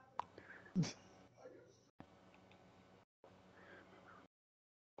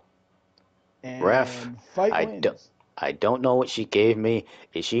 Ref, And fight I don't. wins. I don't know what she gave me.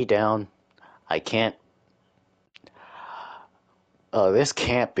 Is she down? I can't. Oh, this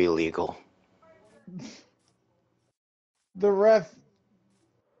can't be legal. The ref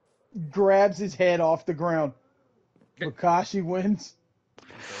grabs his head off the ground. Makashi wins.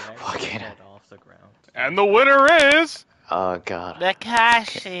 Grabs his Fucking. head off the ground. And the winner is Oh god.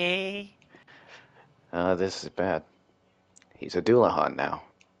 Nakashi. This is bad. He's a Doulahan now.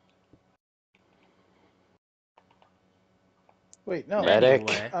 Wait, no. Medic.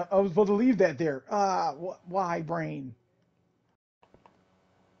 Anyway, I was supposed to leave that there. Why, brain?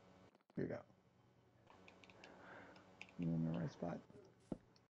 Here you go. right spot.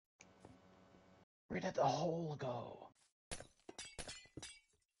 Where did the hole go?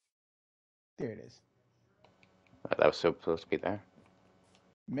 There it is. That was supposed to be there.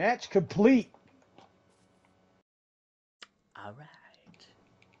 Match complete. All right.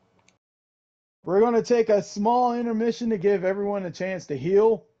 We're going to take a small intermission to give everyone a chance to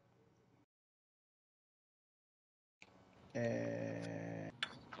heal. And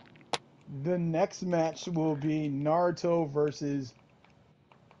the next match will be Naruto versus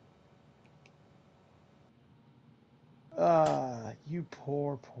you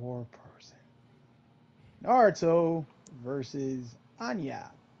poor person. Naruto versus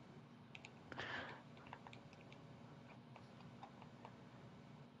Anya.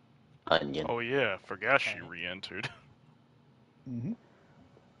 Onion. Oh yeah, forgot she Okay. re-entered. Mm-hmm.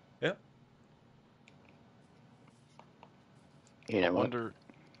 Yep. You I know what? wonder,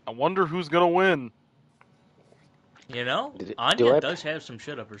 I wonder who's gonna win. You know, Do Anya I does have some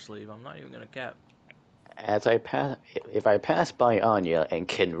shit up her sleeve. I'm not even gonna cap. as I pass if I pass by Anya and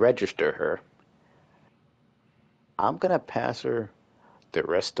can register her, I'm gonna pass her the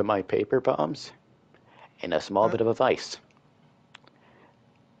rest of my paper bombs and a small Uh, bit of advice.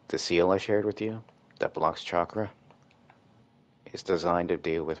 The seal I shared with you that blocks chakra is designed to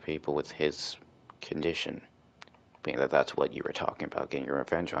deal with people with his condition. Being that that's what you were talking about getting your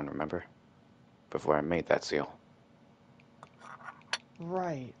revenge on, remember? Before I made that seal.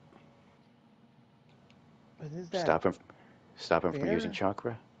 right. But is that Stop him stop him from using fair?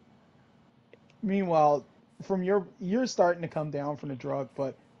 chakra? Meanwhile, from you're starting to come down from the drug,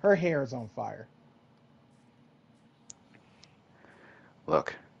 but her hair is on fire.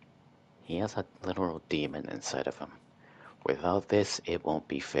 Look, he has a literal demon inside of him. Without this, it won't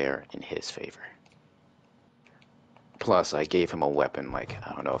be fair in his favor. Plus, I gave him a weapon like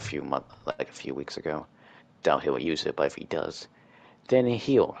I don't know a few weeks ago. Doubt he'll use it, but if he does, then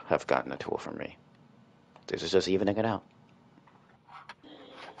he'll have gotten a tool from me. This is just evening it out.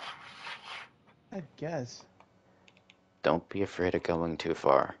 I guess. Don't be afraid of going too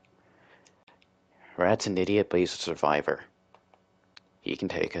far. Rat's an idiot, but he's a survivor. He can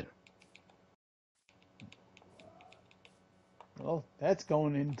take it. Well, that's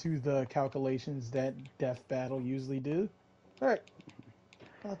going into the calculations that Death Battle usually do. All right,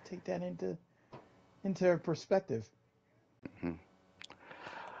 I'll take that into perspective. Mhm.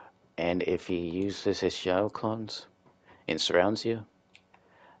 And if he uses his shadow clones and surrounds you,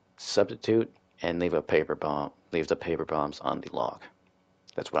 substitute and leave the paper bombs on the log.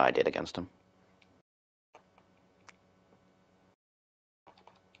 That's what I did against him.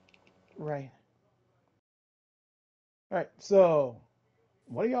 Right. All right. So,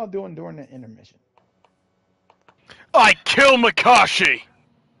 what are y'all doing during the intermission? I kill Makashi.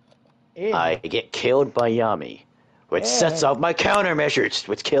 I Eh. get killed by Yami, which sets Eh. off my countermeasures,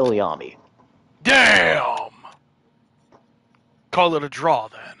 which kill Yami. Damn. Call it a draw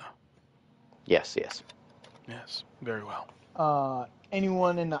then. Yes, yes. Yes, very well.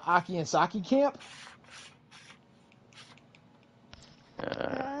 Anyone in the Aki and Saki camp?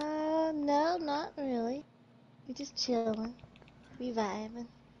 Uh, No, not really. We just chilling. We vibing.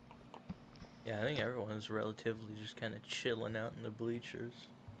 Yeah, I think everyone's relatively just kind of chilling out in the bleachers.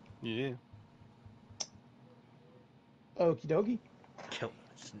 Yeah. Okie dokie.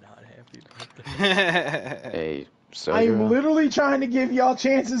 Killer's not happy about this. hey, I'm Sojiro, literally trying to give y'all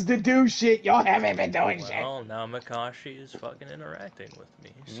chances to do shit. Y'all haven't been doing shit. Well, now Makashi is fucking interacting with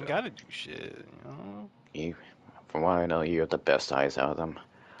me, You so. ain't gotta do shit, you know? you, from what I know, you have the best eyes out of them.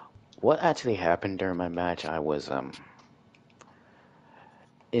 What actually happened during my match? I was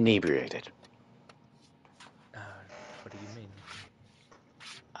inebriated. Uh, what do you mean?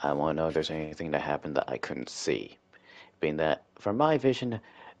 I want to know if there's anything that happened that I couldn't see. Being that, from my vision,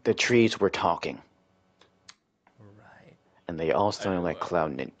 the trees were talking, Right. and they all sounded like Oh,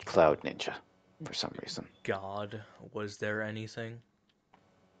 Cloud Ninja, for some reason. God, was there anything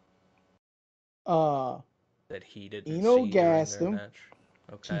Uh, that he didn't Eno see during gassed their him. match?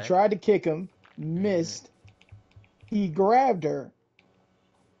 She Okay. tried to kick him, Mm-hmm. missed. He grabbed her,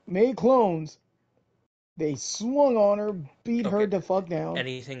 made clones. They swung on her, beat her Okay. the fuck down.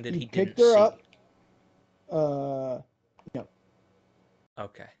 Anything that He he picked didn't her see. up. Uh, no.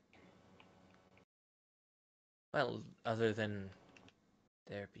 Okay. Well, other than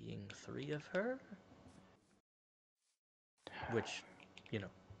there being three of her, which, you know,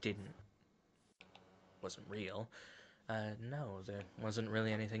 didn't, wasn't real, no, there wasn't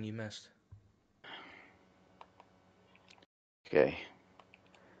really anything you missed. Okay.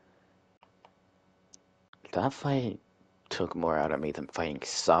 That fight took more out of me than fighting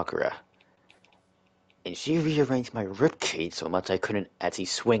Sakura. And she rearranged my ribcage so much I couldn't actually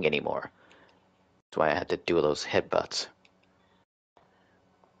swing anymore. That's why I had to do those headbutts.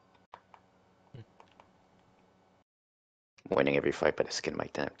 Winning every fight by the skin of my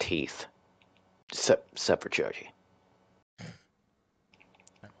damn teeth. Except for Joji.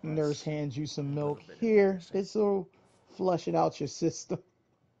 That Nurse was hands you some a little milk. bit Here, embarrassing. this'll flush it out your system.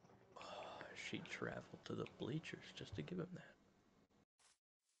 She traveled to the bleachers just to give him that.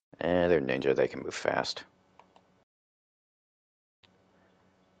 They're ninja, they can move fast.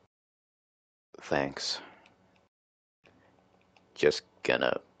 Thanks. Just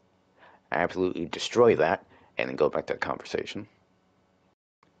gonna absolutely destroy that and then go back to the conversation.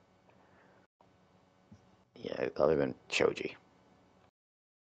 Yeah, other than Choji.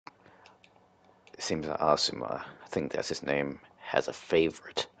 It seems Asuma, I think that's his name, has a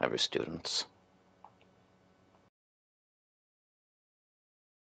favorite of his students.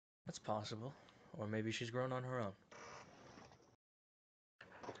 That's possible. Or maybe she's grown on her own.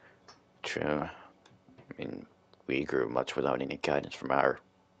 True. I mean, we grew much without any guidance from our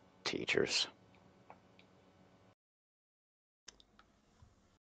teachers.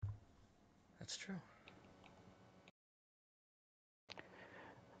 That's true.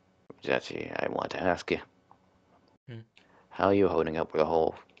 Actually, I want to ask you, Hmm. how are you holding up with the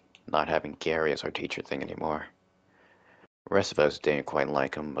whole not having Gary as our teacher thing anymore? The rest of us didn't quite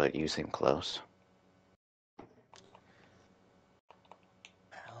like him, but you seem close.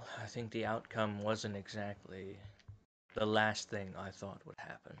 Well, I think the outcome wasn't exactly the last thing I thought would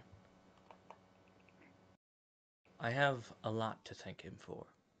happen. I have a lot to thank him for,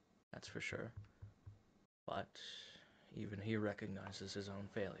 that's for sure. But even he recognizes his own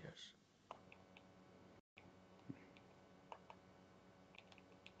failures.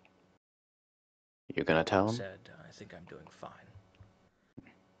 You gonna That being tell him said, I think I'm doing fine.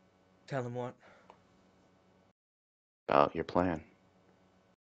 Tell him what? about your plan?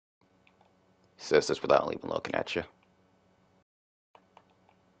 He says this without even looking at you.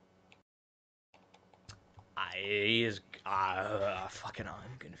 He is. Fucking,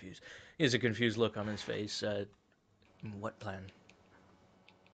 I'm confused. He has a confused look on his face. What plan?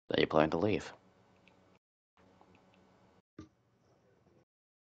 That you plan to leave.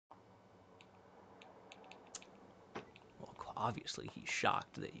 Well, obviously he's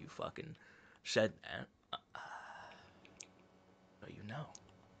shocked that you fucking said that. But you know.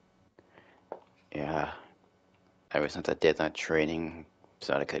 Yeah, ever since I did that training,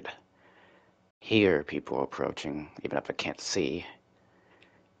 so I could hear people approaching, even if I can't see,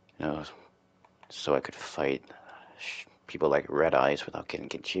 you know, so I could fight people like Red Eyes without getting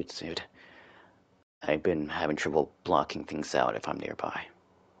genjutsu'd. I've been having trouble blocking things out if I'm nearby.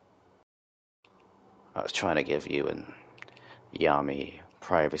 I was trying to give you and Yami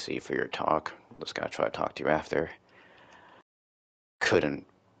privacy for your talk. Was gonna try to talk to you after. Couldn't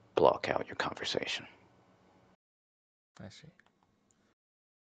block out your conversation. I see.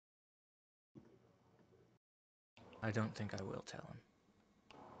 I don't think I will tell him.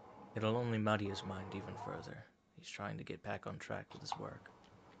 It'll only muddy his mind even further. He's trying to get back on track with his work.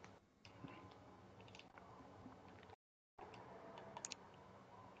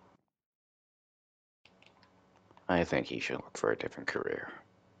 I think he should look for a different career.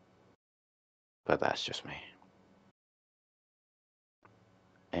 But that's just me.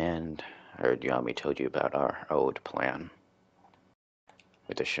 And I heard Yami told you about our old plan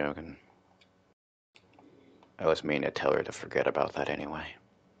with the Shogun. I was meaning to tell her to forget about that anyway.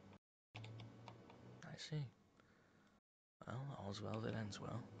 I see. Well, all's well that ends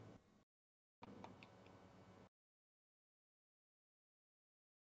well.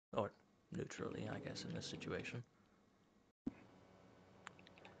 Or neutrally, I guess, in this situation.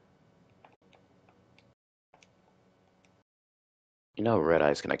 You know Red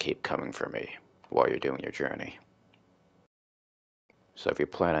Eye's gonna keep coming for me while you're doing your journey. So if you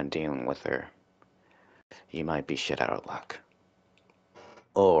plan on dealing with her, you might be shit out of luck.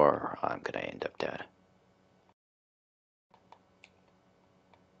 Or I'm gonna end up dead.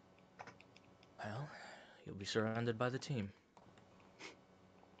 Well, you'll be surrounded by the team.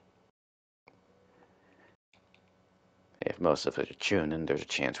 If most of us are tuning, there's a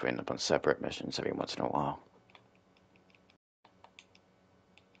chance we end up on separate missions every once in a while.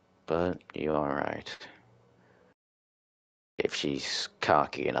 But you are right. If she's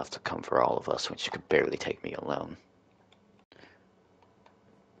cocky enough to come for all of us when she could barely take me alone.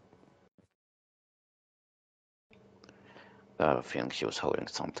 I have a feeling she was holding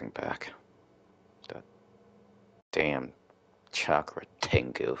something back. That damn chakra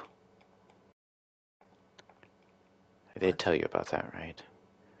Tengu. I did What? tell you about that, right?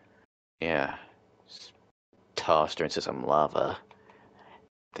 Yeah. tossed her into some lava.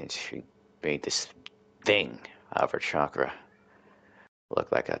 Then she made this thing out of her chakra.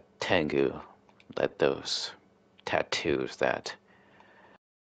 Looked like a Tengu, like those tattoos that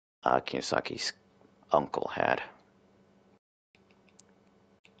Kiyosaki's uncle had.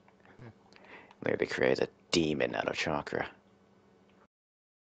 They created a demon out of chakra.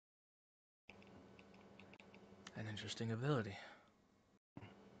 An interesting ability.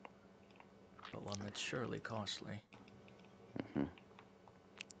 But one that's surely costly.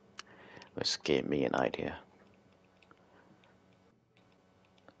 This gave me an idea.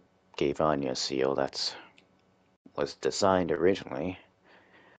 Gave Anya a seal that was designed originally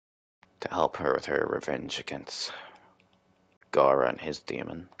to help her with her revenge against Gara and his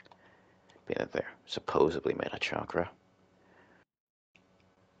demon. Being that they're supposedly made of chakra.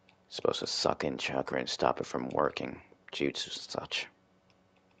 Supposed to suck in chakra and stop it from working. Jutsu and such.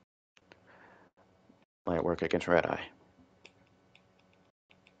 Might work against Red Eye.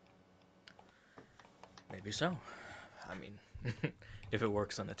 Maybe so. I mean, if it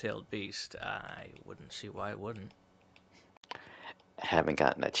works on a tailed beast, I wouldn't see why it wouldn't. Haven't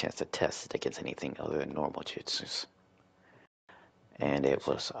gotten a chance to test it against anything other than normal jutsus. And it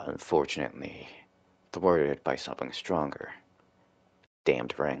was unfortunately thwarted by something stronger.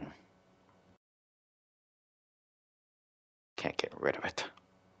 Damned ring. Can't get rid of it.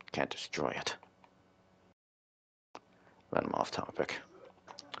 Can't destroy it. But I'm off topic.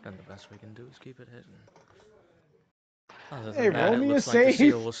 And the best we can do is keep it hidden. Other Hey, than that, roll it me a looks like the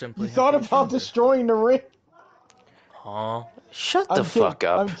seal save. will You simply have thought to be about shielded. destroying the ring? Huh? Shut the I'm kidding. fuck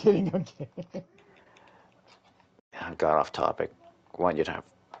up. I'm kidding. I'm kidding. I got off topic. Want you to have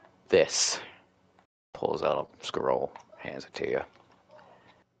this. Pulls out a scroll, hands it to you.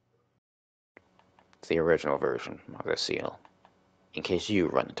 It's the original version of the seal. In case you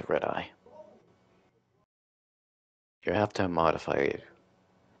run into Red Eye. You have to modify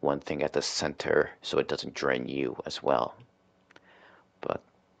one thing at the center so it doesn't drain you as well. But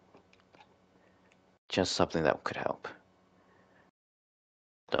just something that could help.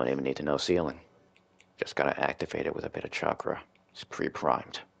 Don't even need to know sealing. Just gotta activate it with a bit of chakra. It's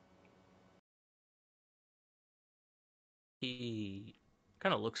pre-primed. He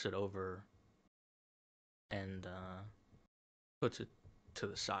kind of looks it over and puts it to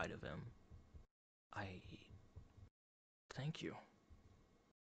the side of him. I thank you.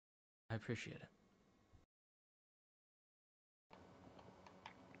 I appreciate it.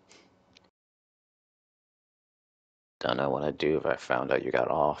 Don't know what I'd do if I found out you got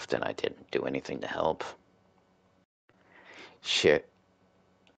off and I didn't do anything to help. Shit.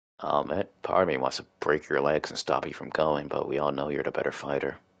 Part of me wants to break your legs and stop you from going, but we all know you're the better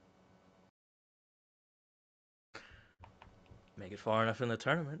fighter. Make it far enough in the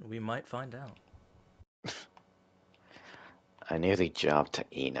tournament, we might find out. I nearly jobbed to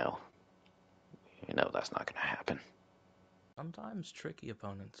Ino. You know that's not gonna happen. Sometimes tricky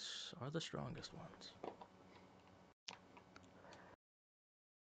opponents are the strongest ones.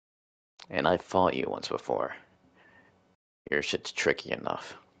 And I fought you once before. Your shit's tricky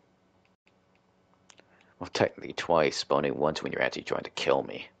enough. Well, technically twice, but only once when you're actually trying to kill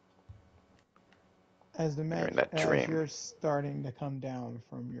me. As the You're match, in that as dream. you're starting to come down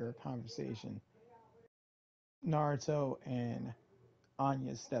from your conversation, Naruto and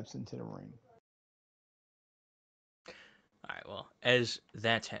Anya steps into the ring. Alright, well, as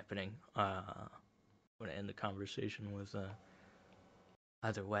that's happening, I'm going to end the conversation with,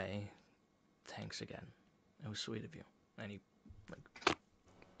 either way, thanks again. It was sweet of you. And he, like,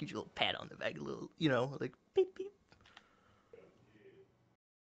 gives you a little pat on the back, a little, like, beep, beep.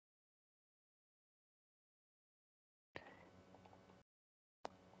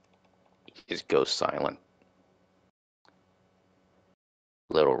 He just goes silent.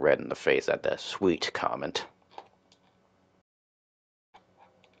 Little red in the face at that sweet comment.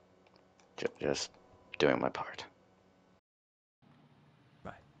 Just doing my part.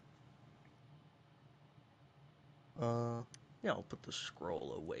 Right. I'll put the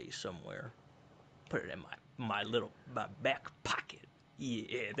scroll away somewhere. Put it in my back pocket.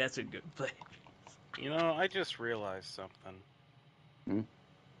 Yeah, that's a good place. You know, I just realized something. Hmm?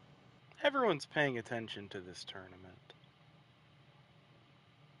 Everyone's paying attention to this tournament.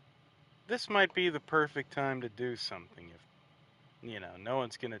 This might be the perfect time to do something if, no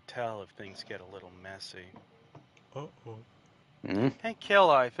one's gonna tell if things get a little messy. Uh-oh. Hmm? Hey,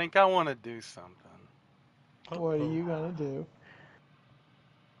 Killa, I think I want to do something. What are you gonna do?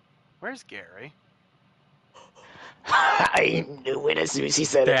 Where's Gary? I knew it as soon as he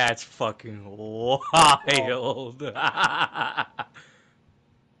said it. That's fucking wild.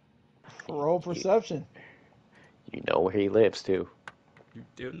 Roll You, perception. you know where he lives, too. You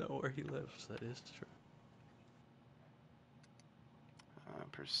do know where he lives. That is true.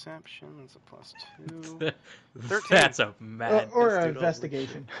 Perception is a +2. 13. That's a Or madness, dude. Holy shit.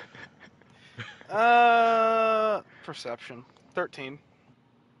 investigation. Perception. 13.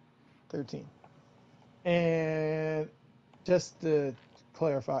 13. And just to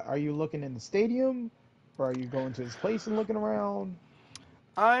clarify, are you looking in the stadium? Or are you going to his place and looking around?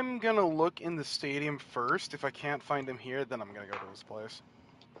 I'm gonna look in the stadium first. If I can't find him here, then I'm gonna go to his place.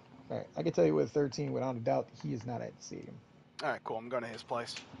 All right, I can tell you with 13 without a doubt he is not at the stadium. Alright, cool. I'm going to his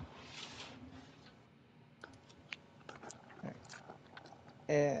place. All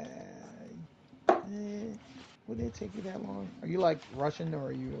right. Would it take you that long? Are you like rushing or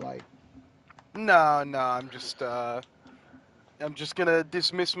are you like? No, I'm just gonna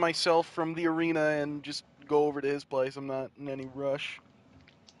dismiss myself from the arena and just go over to his place. I'm not in any rush.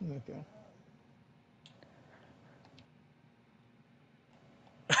 Okay.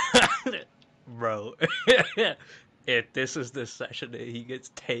 Bro, if this is the session that he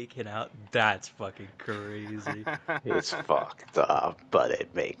gets taken out, that's fucking crazy. It's fucked up, but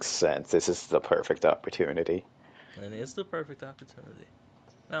it makes sense. This is the perfect opportunity. And it's the perfect opportunity.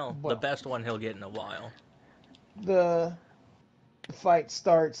 Well, the Well, best one he'll get in a while. the fight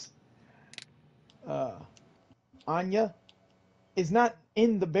starts. Uh, Anya is not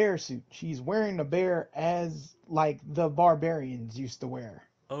in the bear suit. She's wearing the bear as like the barbarians used to wear.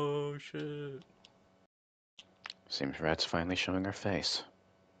 Oh shit. Seems Rat's finally showing her face.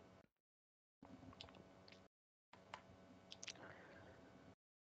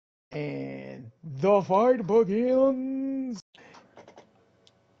 And the fight begins.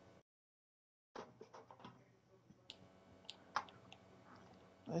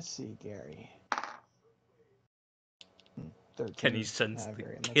 Let's see, Gary. 13. Can he sense the Very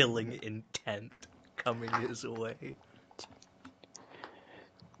unlucky. killing intent coming his way?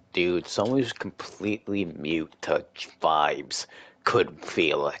 Dude, someone who's completely mute to vibes could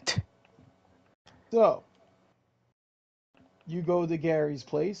feel it. So, you go to Gary's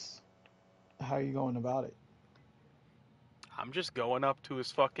place. How are you going about it? I'm just going up to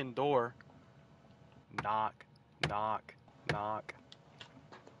his fucking door. Knock, knock, knock.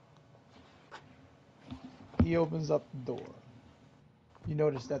 He opens up the door. You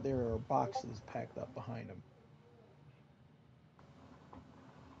notice that there are boxes packed up behind him.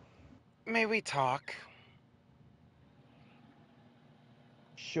 May we talk?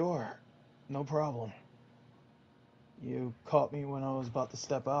 Sure, no problem. You caught me when I was about to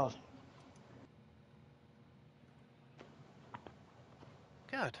step out.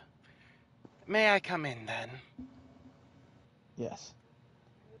 Good. May I come in then? Yes.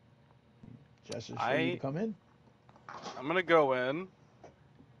 Gestures for you to I come in. I'm gonna go in,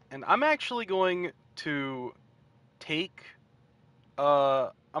 and I'm actually going to take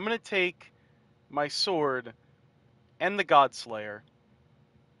I'm gonna take my sword and the Godslayer,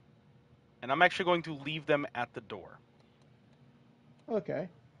 and I'm actually going to leave them at the door Okay.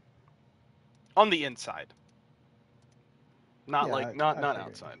 on the inside, not Yeah, like not I not figured.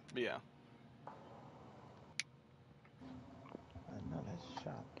 outside. But yeah. No, that's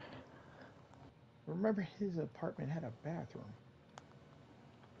shop. Remember his apartment had a bathroom.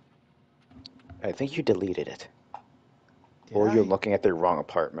 I think you deleted it. Did Or you're I? looking at the wrong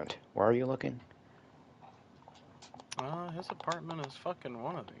apartment. Where are you looking? His apartment is fucking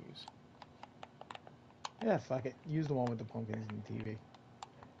one of these. Yeah, fuck it. Use the one with the pumpkins and the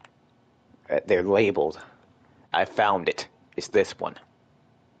TV. They're labeled. I found it. It's this one.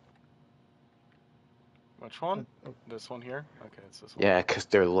 Which one? Oh, This one here? Okay, it's this one. Yeah, 'cause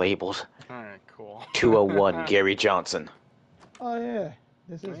they're labeled. Alright, cool. 201, Gary Johnson. oh yeah,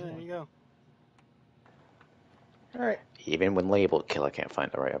 this Yeah, is there one. you go. All right. Even when labeled, killer can't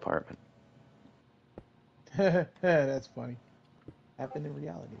find the right apartment. That's funny. Happened in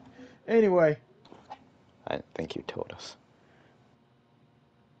reality. Anyway, I think you told us.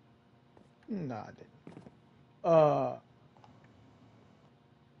 nah, I didn't. Uh,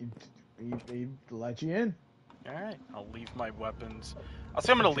 he let you in. Alright, I'll leave my weapons. I'll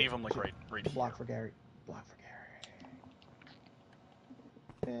say I'm gonna leave them like right here. Block for Gary. Block for Gary.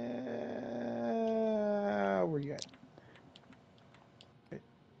 Where you at?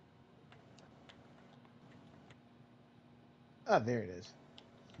 Ah, there it is.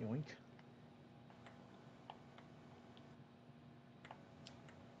 Yoink.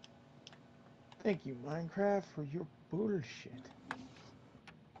 Thank you, Minecraft, for your bullshit.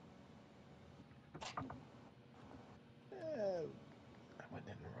 I went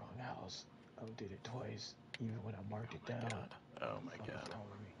in the wrong house. I did it twice, even when I marked it Oh my down. god. Oh What my the fuck is god. wrong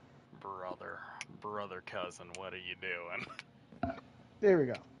with me? brother cousin, what are you doing? There we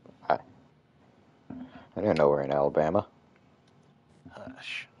go. I, I didn't know we're in Alabama.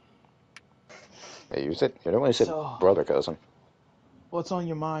 Hush. They use it. You only said So, brother cousin. what's on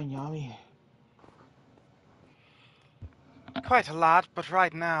your mind, Yami? Quite a lot, but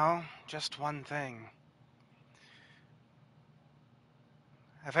right now, just one thing.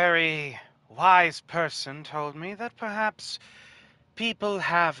 A very wise person told me that perhaps people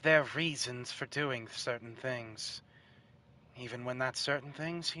have their reasons for doing certain things, even when that certain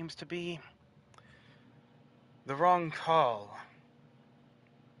thing seems to be the wrong call.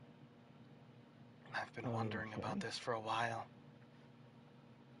 I've been wondering about Okay. this for a while.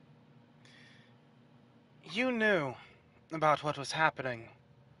 You knew about what was happening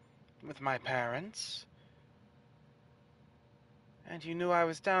with my parents, and you knew I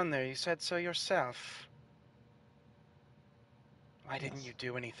was down there. You said so yourself. Why didn't you Yes.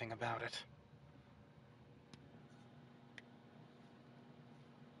 do anything about it?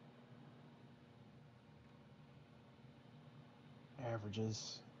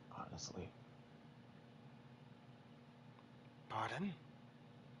 Averages, honestly. Pardon?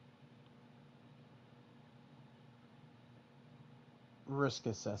 Risk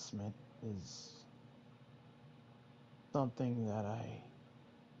assessment is something that I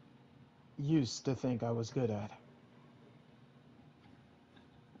used to think I was good at.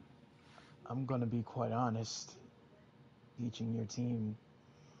 I'm gonna be quite honest. Teaching your team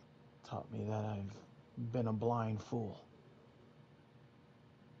taught me that I've been a blind fool.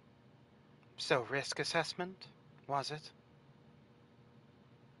 So, risk assessment, was it?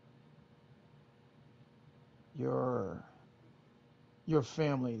 Your your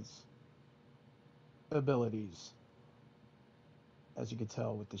family's abilities, as you can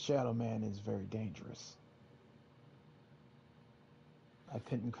tell with the Shadow Man, is very dangerous. I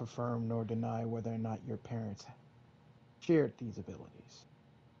couldn't confirm nor deny whether or not your parents shared these abilities.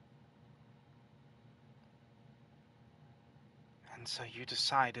 And so you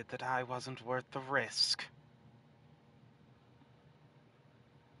decided that I wasn't worth the risk.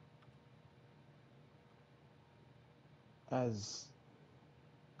 As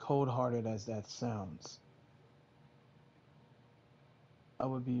cold-hearted as that sounds, I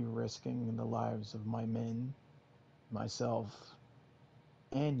would be risking the lives of my men, myself,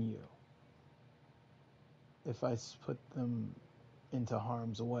 and you if I put them into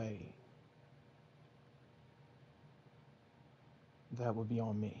harm's way. That would be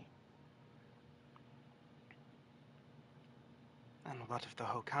on me. And what of the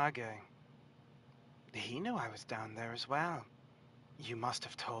Hokage? He knew I was down there as well. You must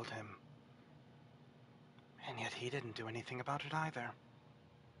have told him. And yet he didn't do anything about it either.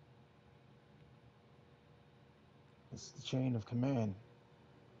 It's the chain of command.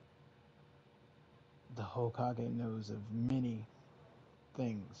 The Hokage knows of many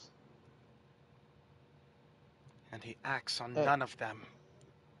things. And he acts on At none of them.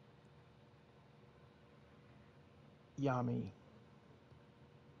 Yami,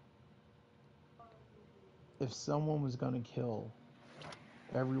 if someone was going to kill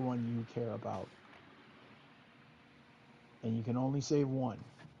everyone you care about, and you can only save one,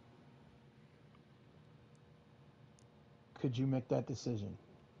 could you make that decision?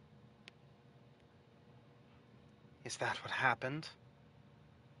 Is that what happened?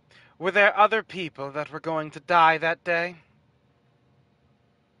 Were there other people that were going to die that day?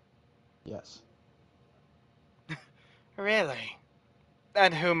 Yes. Really?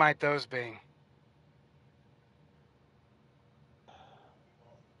 And who might those be?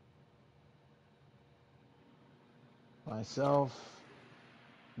 Myself,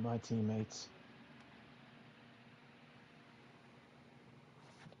 my teammates.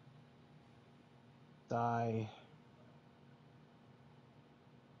 Die.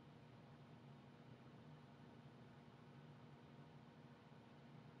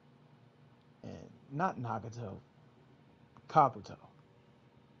 And not Nagato, Kabuto.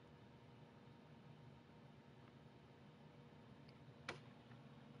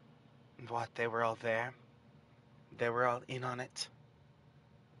 What, they were all there? They were all in on it?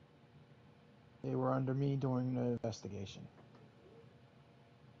 They were under me during the investigation.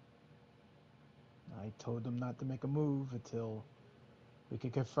 I told them not to make a move until we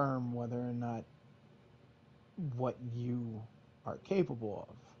could confirm whether or not what you are capable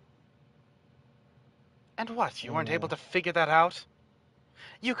of. And what, you weren't able And to figure that out?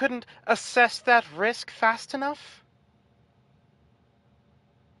 You couldn't assess that risk fast enough?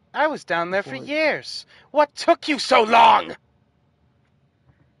 I was down there for before years. What took you so long?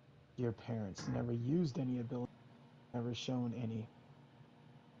 your parents never used any ability, never shown any.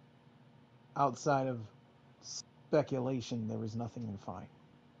 outside of speculation, there was nothing to find.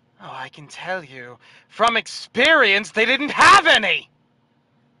 Oh, I can tell you, from experience, they didn't have any!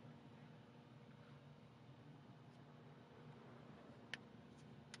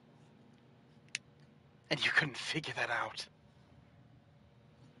 And you couldn't figure that out.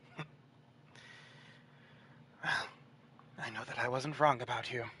 Well, I know that I wasn't wrong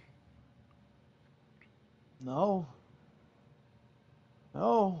about you. No.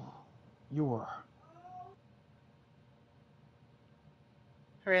 No. You were.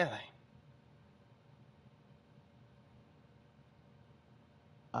 Really?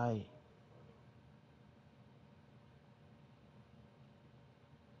 I.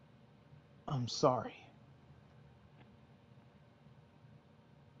 I'm sorry.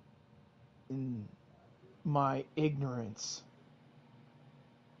 In my ignorance,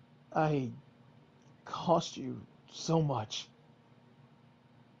 I cost you so much.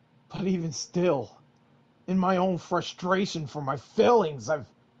 But even still, in my own frustration for my failings, I've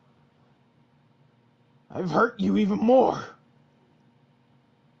hurt you even more.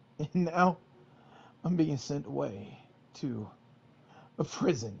 And now I'm being sent away to a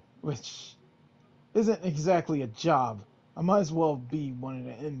prison, which isn't exactly a job. I might as well be one of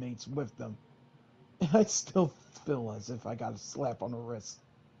the inmates with them. And I still feel as if I got a slap on the wrist.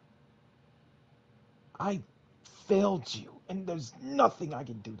 I failed you, and there's nothing I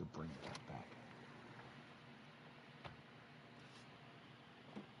can do to bring that back.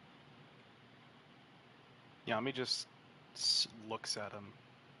 Yami just looks at him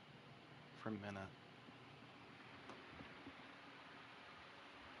for a minute.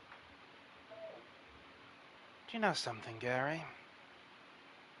 Do you know something, Gary?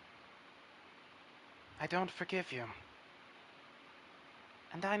 I don't forgive you.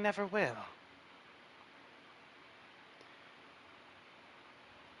 And I never will.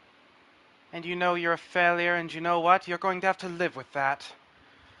 And you know you're a failure, and you know what? You're going to have to live with that.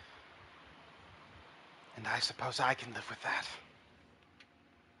 And I suppose I can live with that.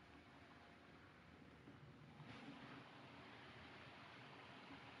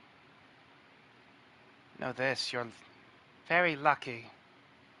 Know this, you're very lucky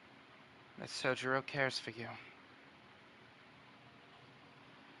that Sojiro cares for you.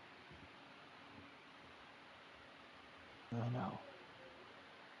 I know.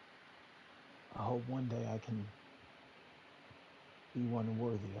 I hope one day I can be one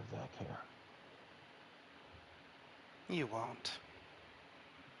worthy of that care. You won't.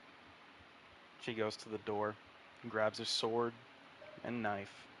 She goes to the door, grabs her sword and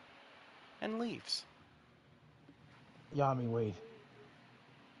knife, and leaves. Yami, wait.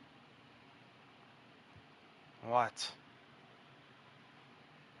 What?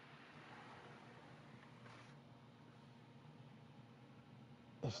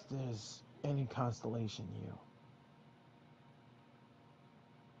 If there's any constellation,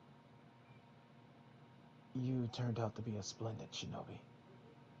 you turned out to be a splendid shinobi.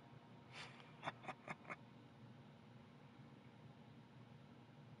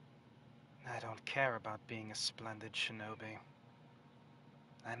 I don't care about being a splendid shinobi.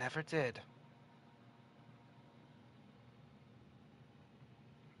 I never did.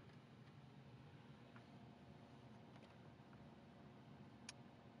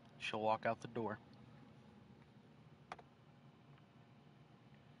 She'll walk out the door.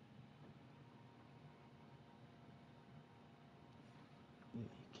 He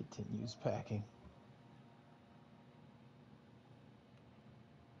continues packing.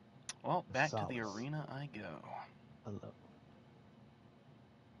 Well, back to the Solace. arena I go. Hello.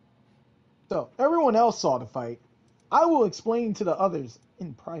 So, everyone else saw the fight. I will explain to the others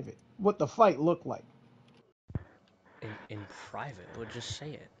in private what the fight looked like. In private, but just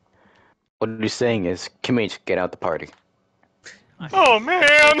say it. What you're saying is, Kimage, get out the party. I mean, Oh,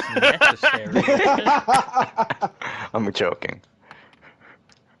 man! it's necessary. I'm joking.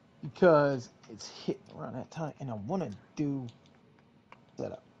 Because it's hitting around that time, and I want to do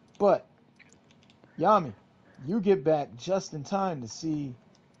setup. But, Yami, you get back just in time to see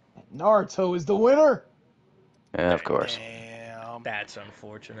that Naruto is the winner. Yeah, of course. Damn. That's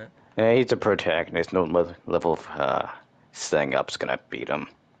unfortunate. Yeah, he's a protagonist. No level of setting up's gonna beat him.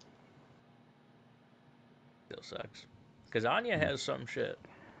 Still sucks. Because Anya has some shit.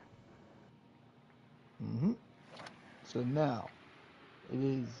 Mm-hmm. So now, it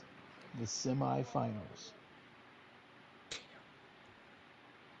is the semifinals.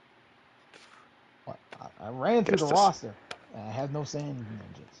 I ran through Guess the this. roster, and I have no sand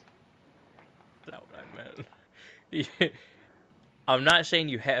ninjas. That's not what I meant. I'm not saying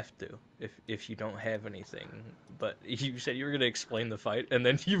you have to. if you don't have anything, but you said you were gonna explain the fight, and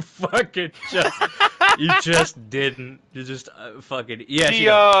then you fucking just didn't. You just fucking yeah. She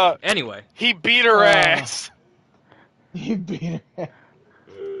don't. Anyway, he beat her ass. You beat her.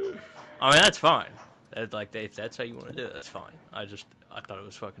 I mean that's fine. If that's how you want to do it, that's fine. I thought it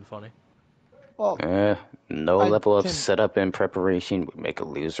was fucking funny. Well, No I level of can- setup and preparation would make a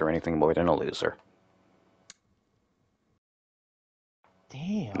loser anything more than a loser.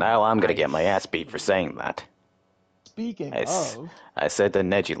 damn. Now I'm gonna get my ass beat for saying that. Speaking I of said the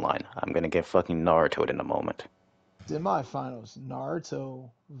Neji line. I'm gonna get fucking Naruto'd in a moment. semifinals, Naruto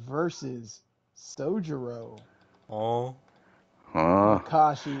versus Sojiro, Oh,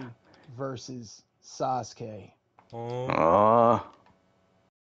 Makashi versus Sasuke. Oh.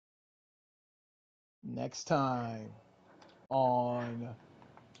 Next time on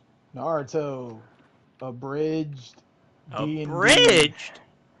Naruto Abridged D&D abridged.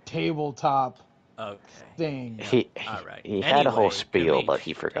 tabletop Okay. thing. All right. He had a whole Anyway, spiel, Gameech, but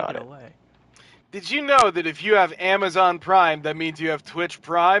he forgot take it. away. Did you know that if you have Amazon Prime, that means you have Twitch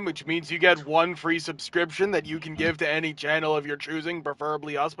Prime, which means you get one free subscription that you can give to any channel of your choosing,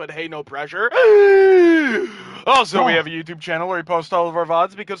 preferably us, but hey, no pressure. Also, we have a YouTube channel where we post all of our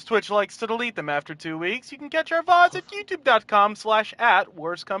VODs because Twitch likes to delete them after 2 weeks. You can catch our VODs at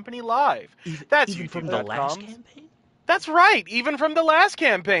youtube.com/@worstcompanylive. That's Even from the last youtube.com. campaign? That's right, even from the last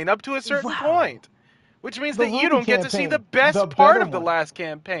campaign up to a certain point. Which means The that you Ruby don't get to see the campaign, best the part better of the one. last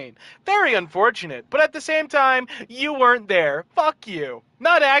campaign. Very unfortunate, but at the same time, you weren't there. Fuck you.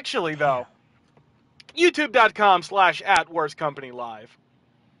 Not actually, though. YouTube.com/@worstcompanylive.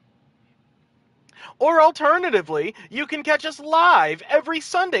 Or alternatively, you can catch us live every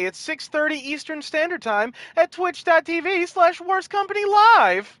Sunday at 6:30 Eastern Standard Time at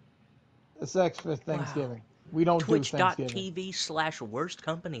twitch.tv/worstcompanylive. It's extra Thanksgiving. We don't do Thanksgiving.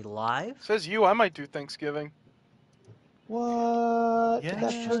 Twitch.tv/worstcompanylive? Says you, I might do Thanksgiving. What? Yeah.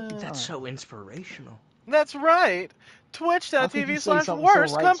 That's turkey That's time. so inspirational. That's right. How could you say something so right,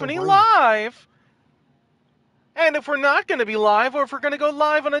 so brave? Twitch.tv/worstcompanylive. And if we're not going to be live, or if we're going to go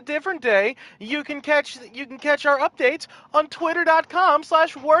live on a different day, you can catch our updates on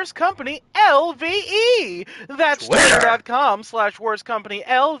twitter.com/worstcompany.lve. That's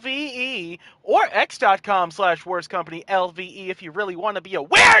twitter.com/worstcompany.lve or x.com/worstcompany.lve if you really want to be a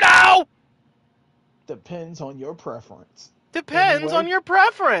weirdo. Depends on your preference. Depends Anyway, on your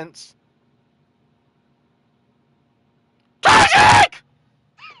preference. Tragic!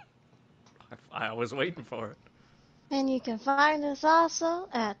 I was waiting for it. And you can find us also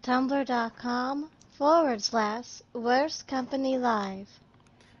at tumblr.com/worstcompanylive.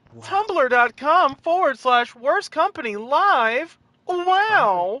 Wow. Tumblr.com/worstcompanylive.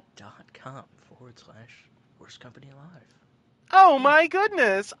 Wow. Tumblr.com/worstcompanylive. Oh my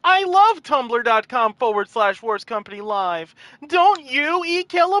goodness. I love Tumblr.com/worstcompanylive. Don't you, E.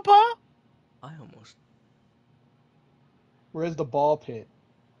 Killapa? I almost. where's the ball pit?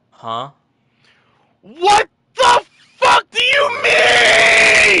 Huh? What the fuck do you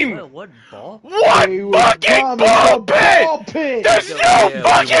mean? What ball? What They was fucking bombing ball the pit? ball pit! There's no Yeah,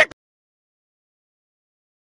 fucking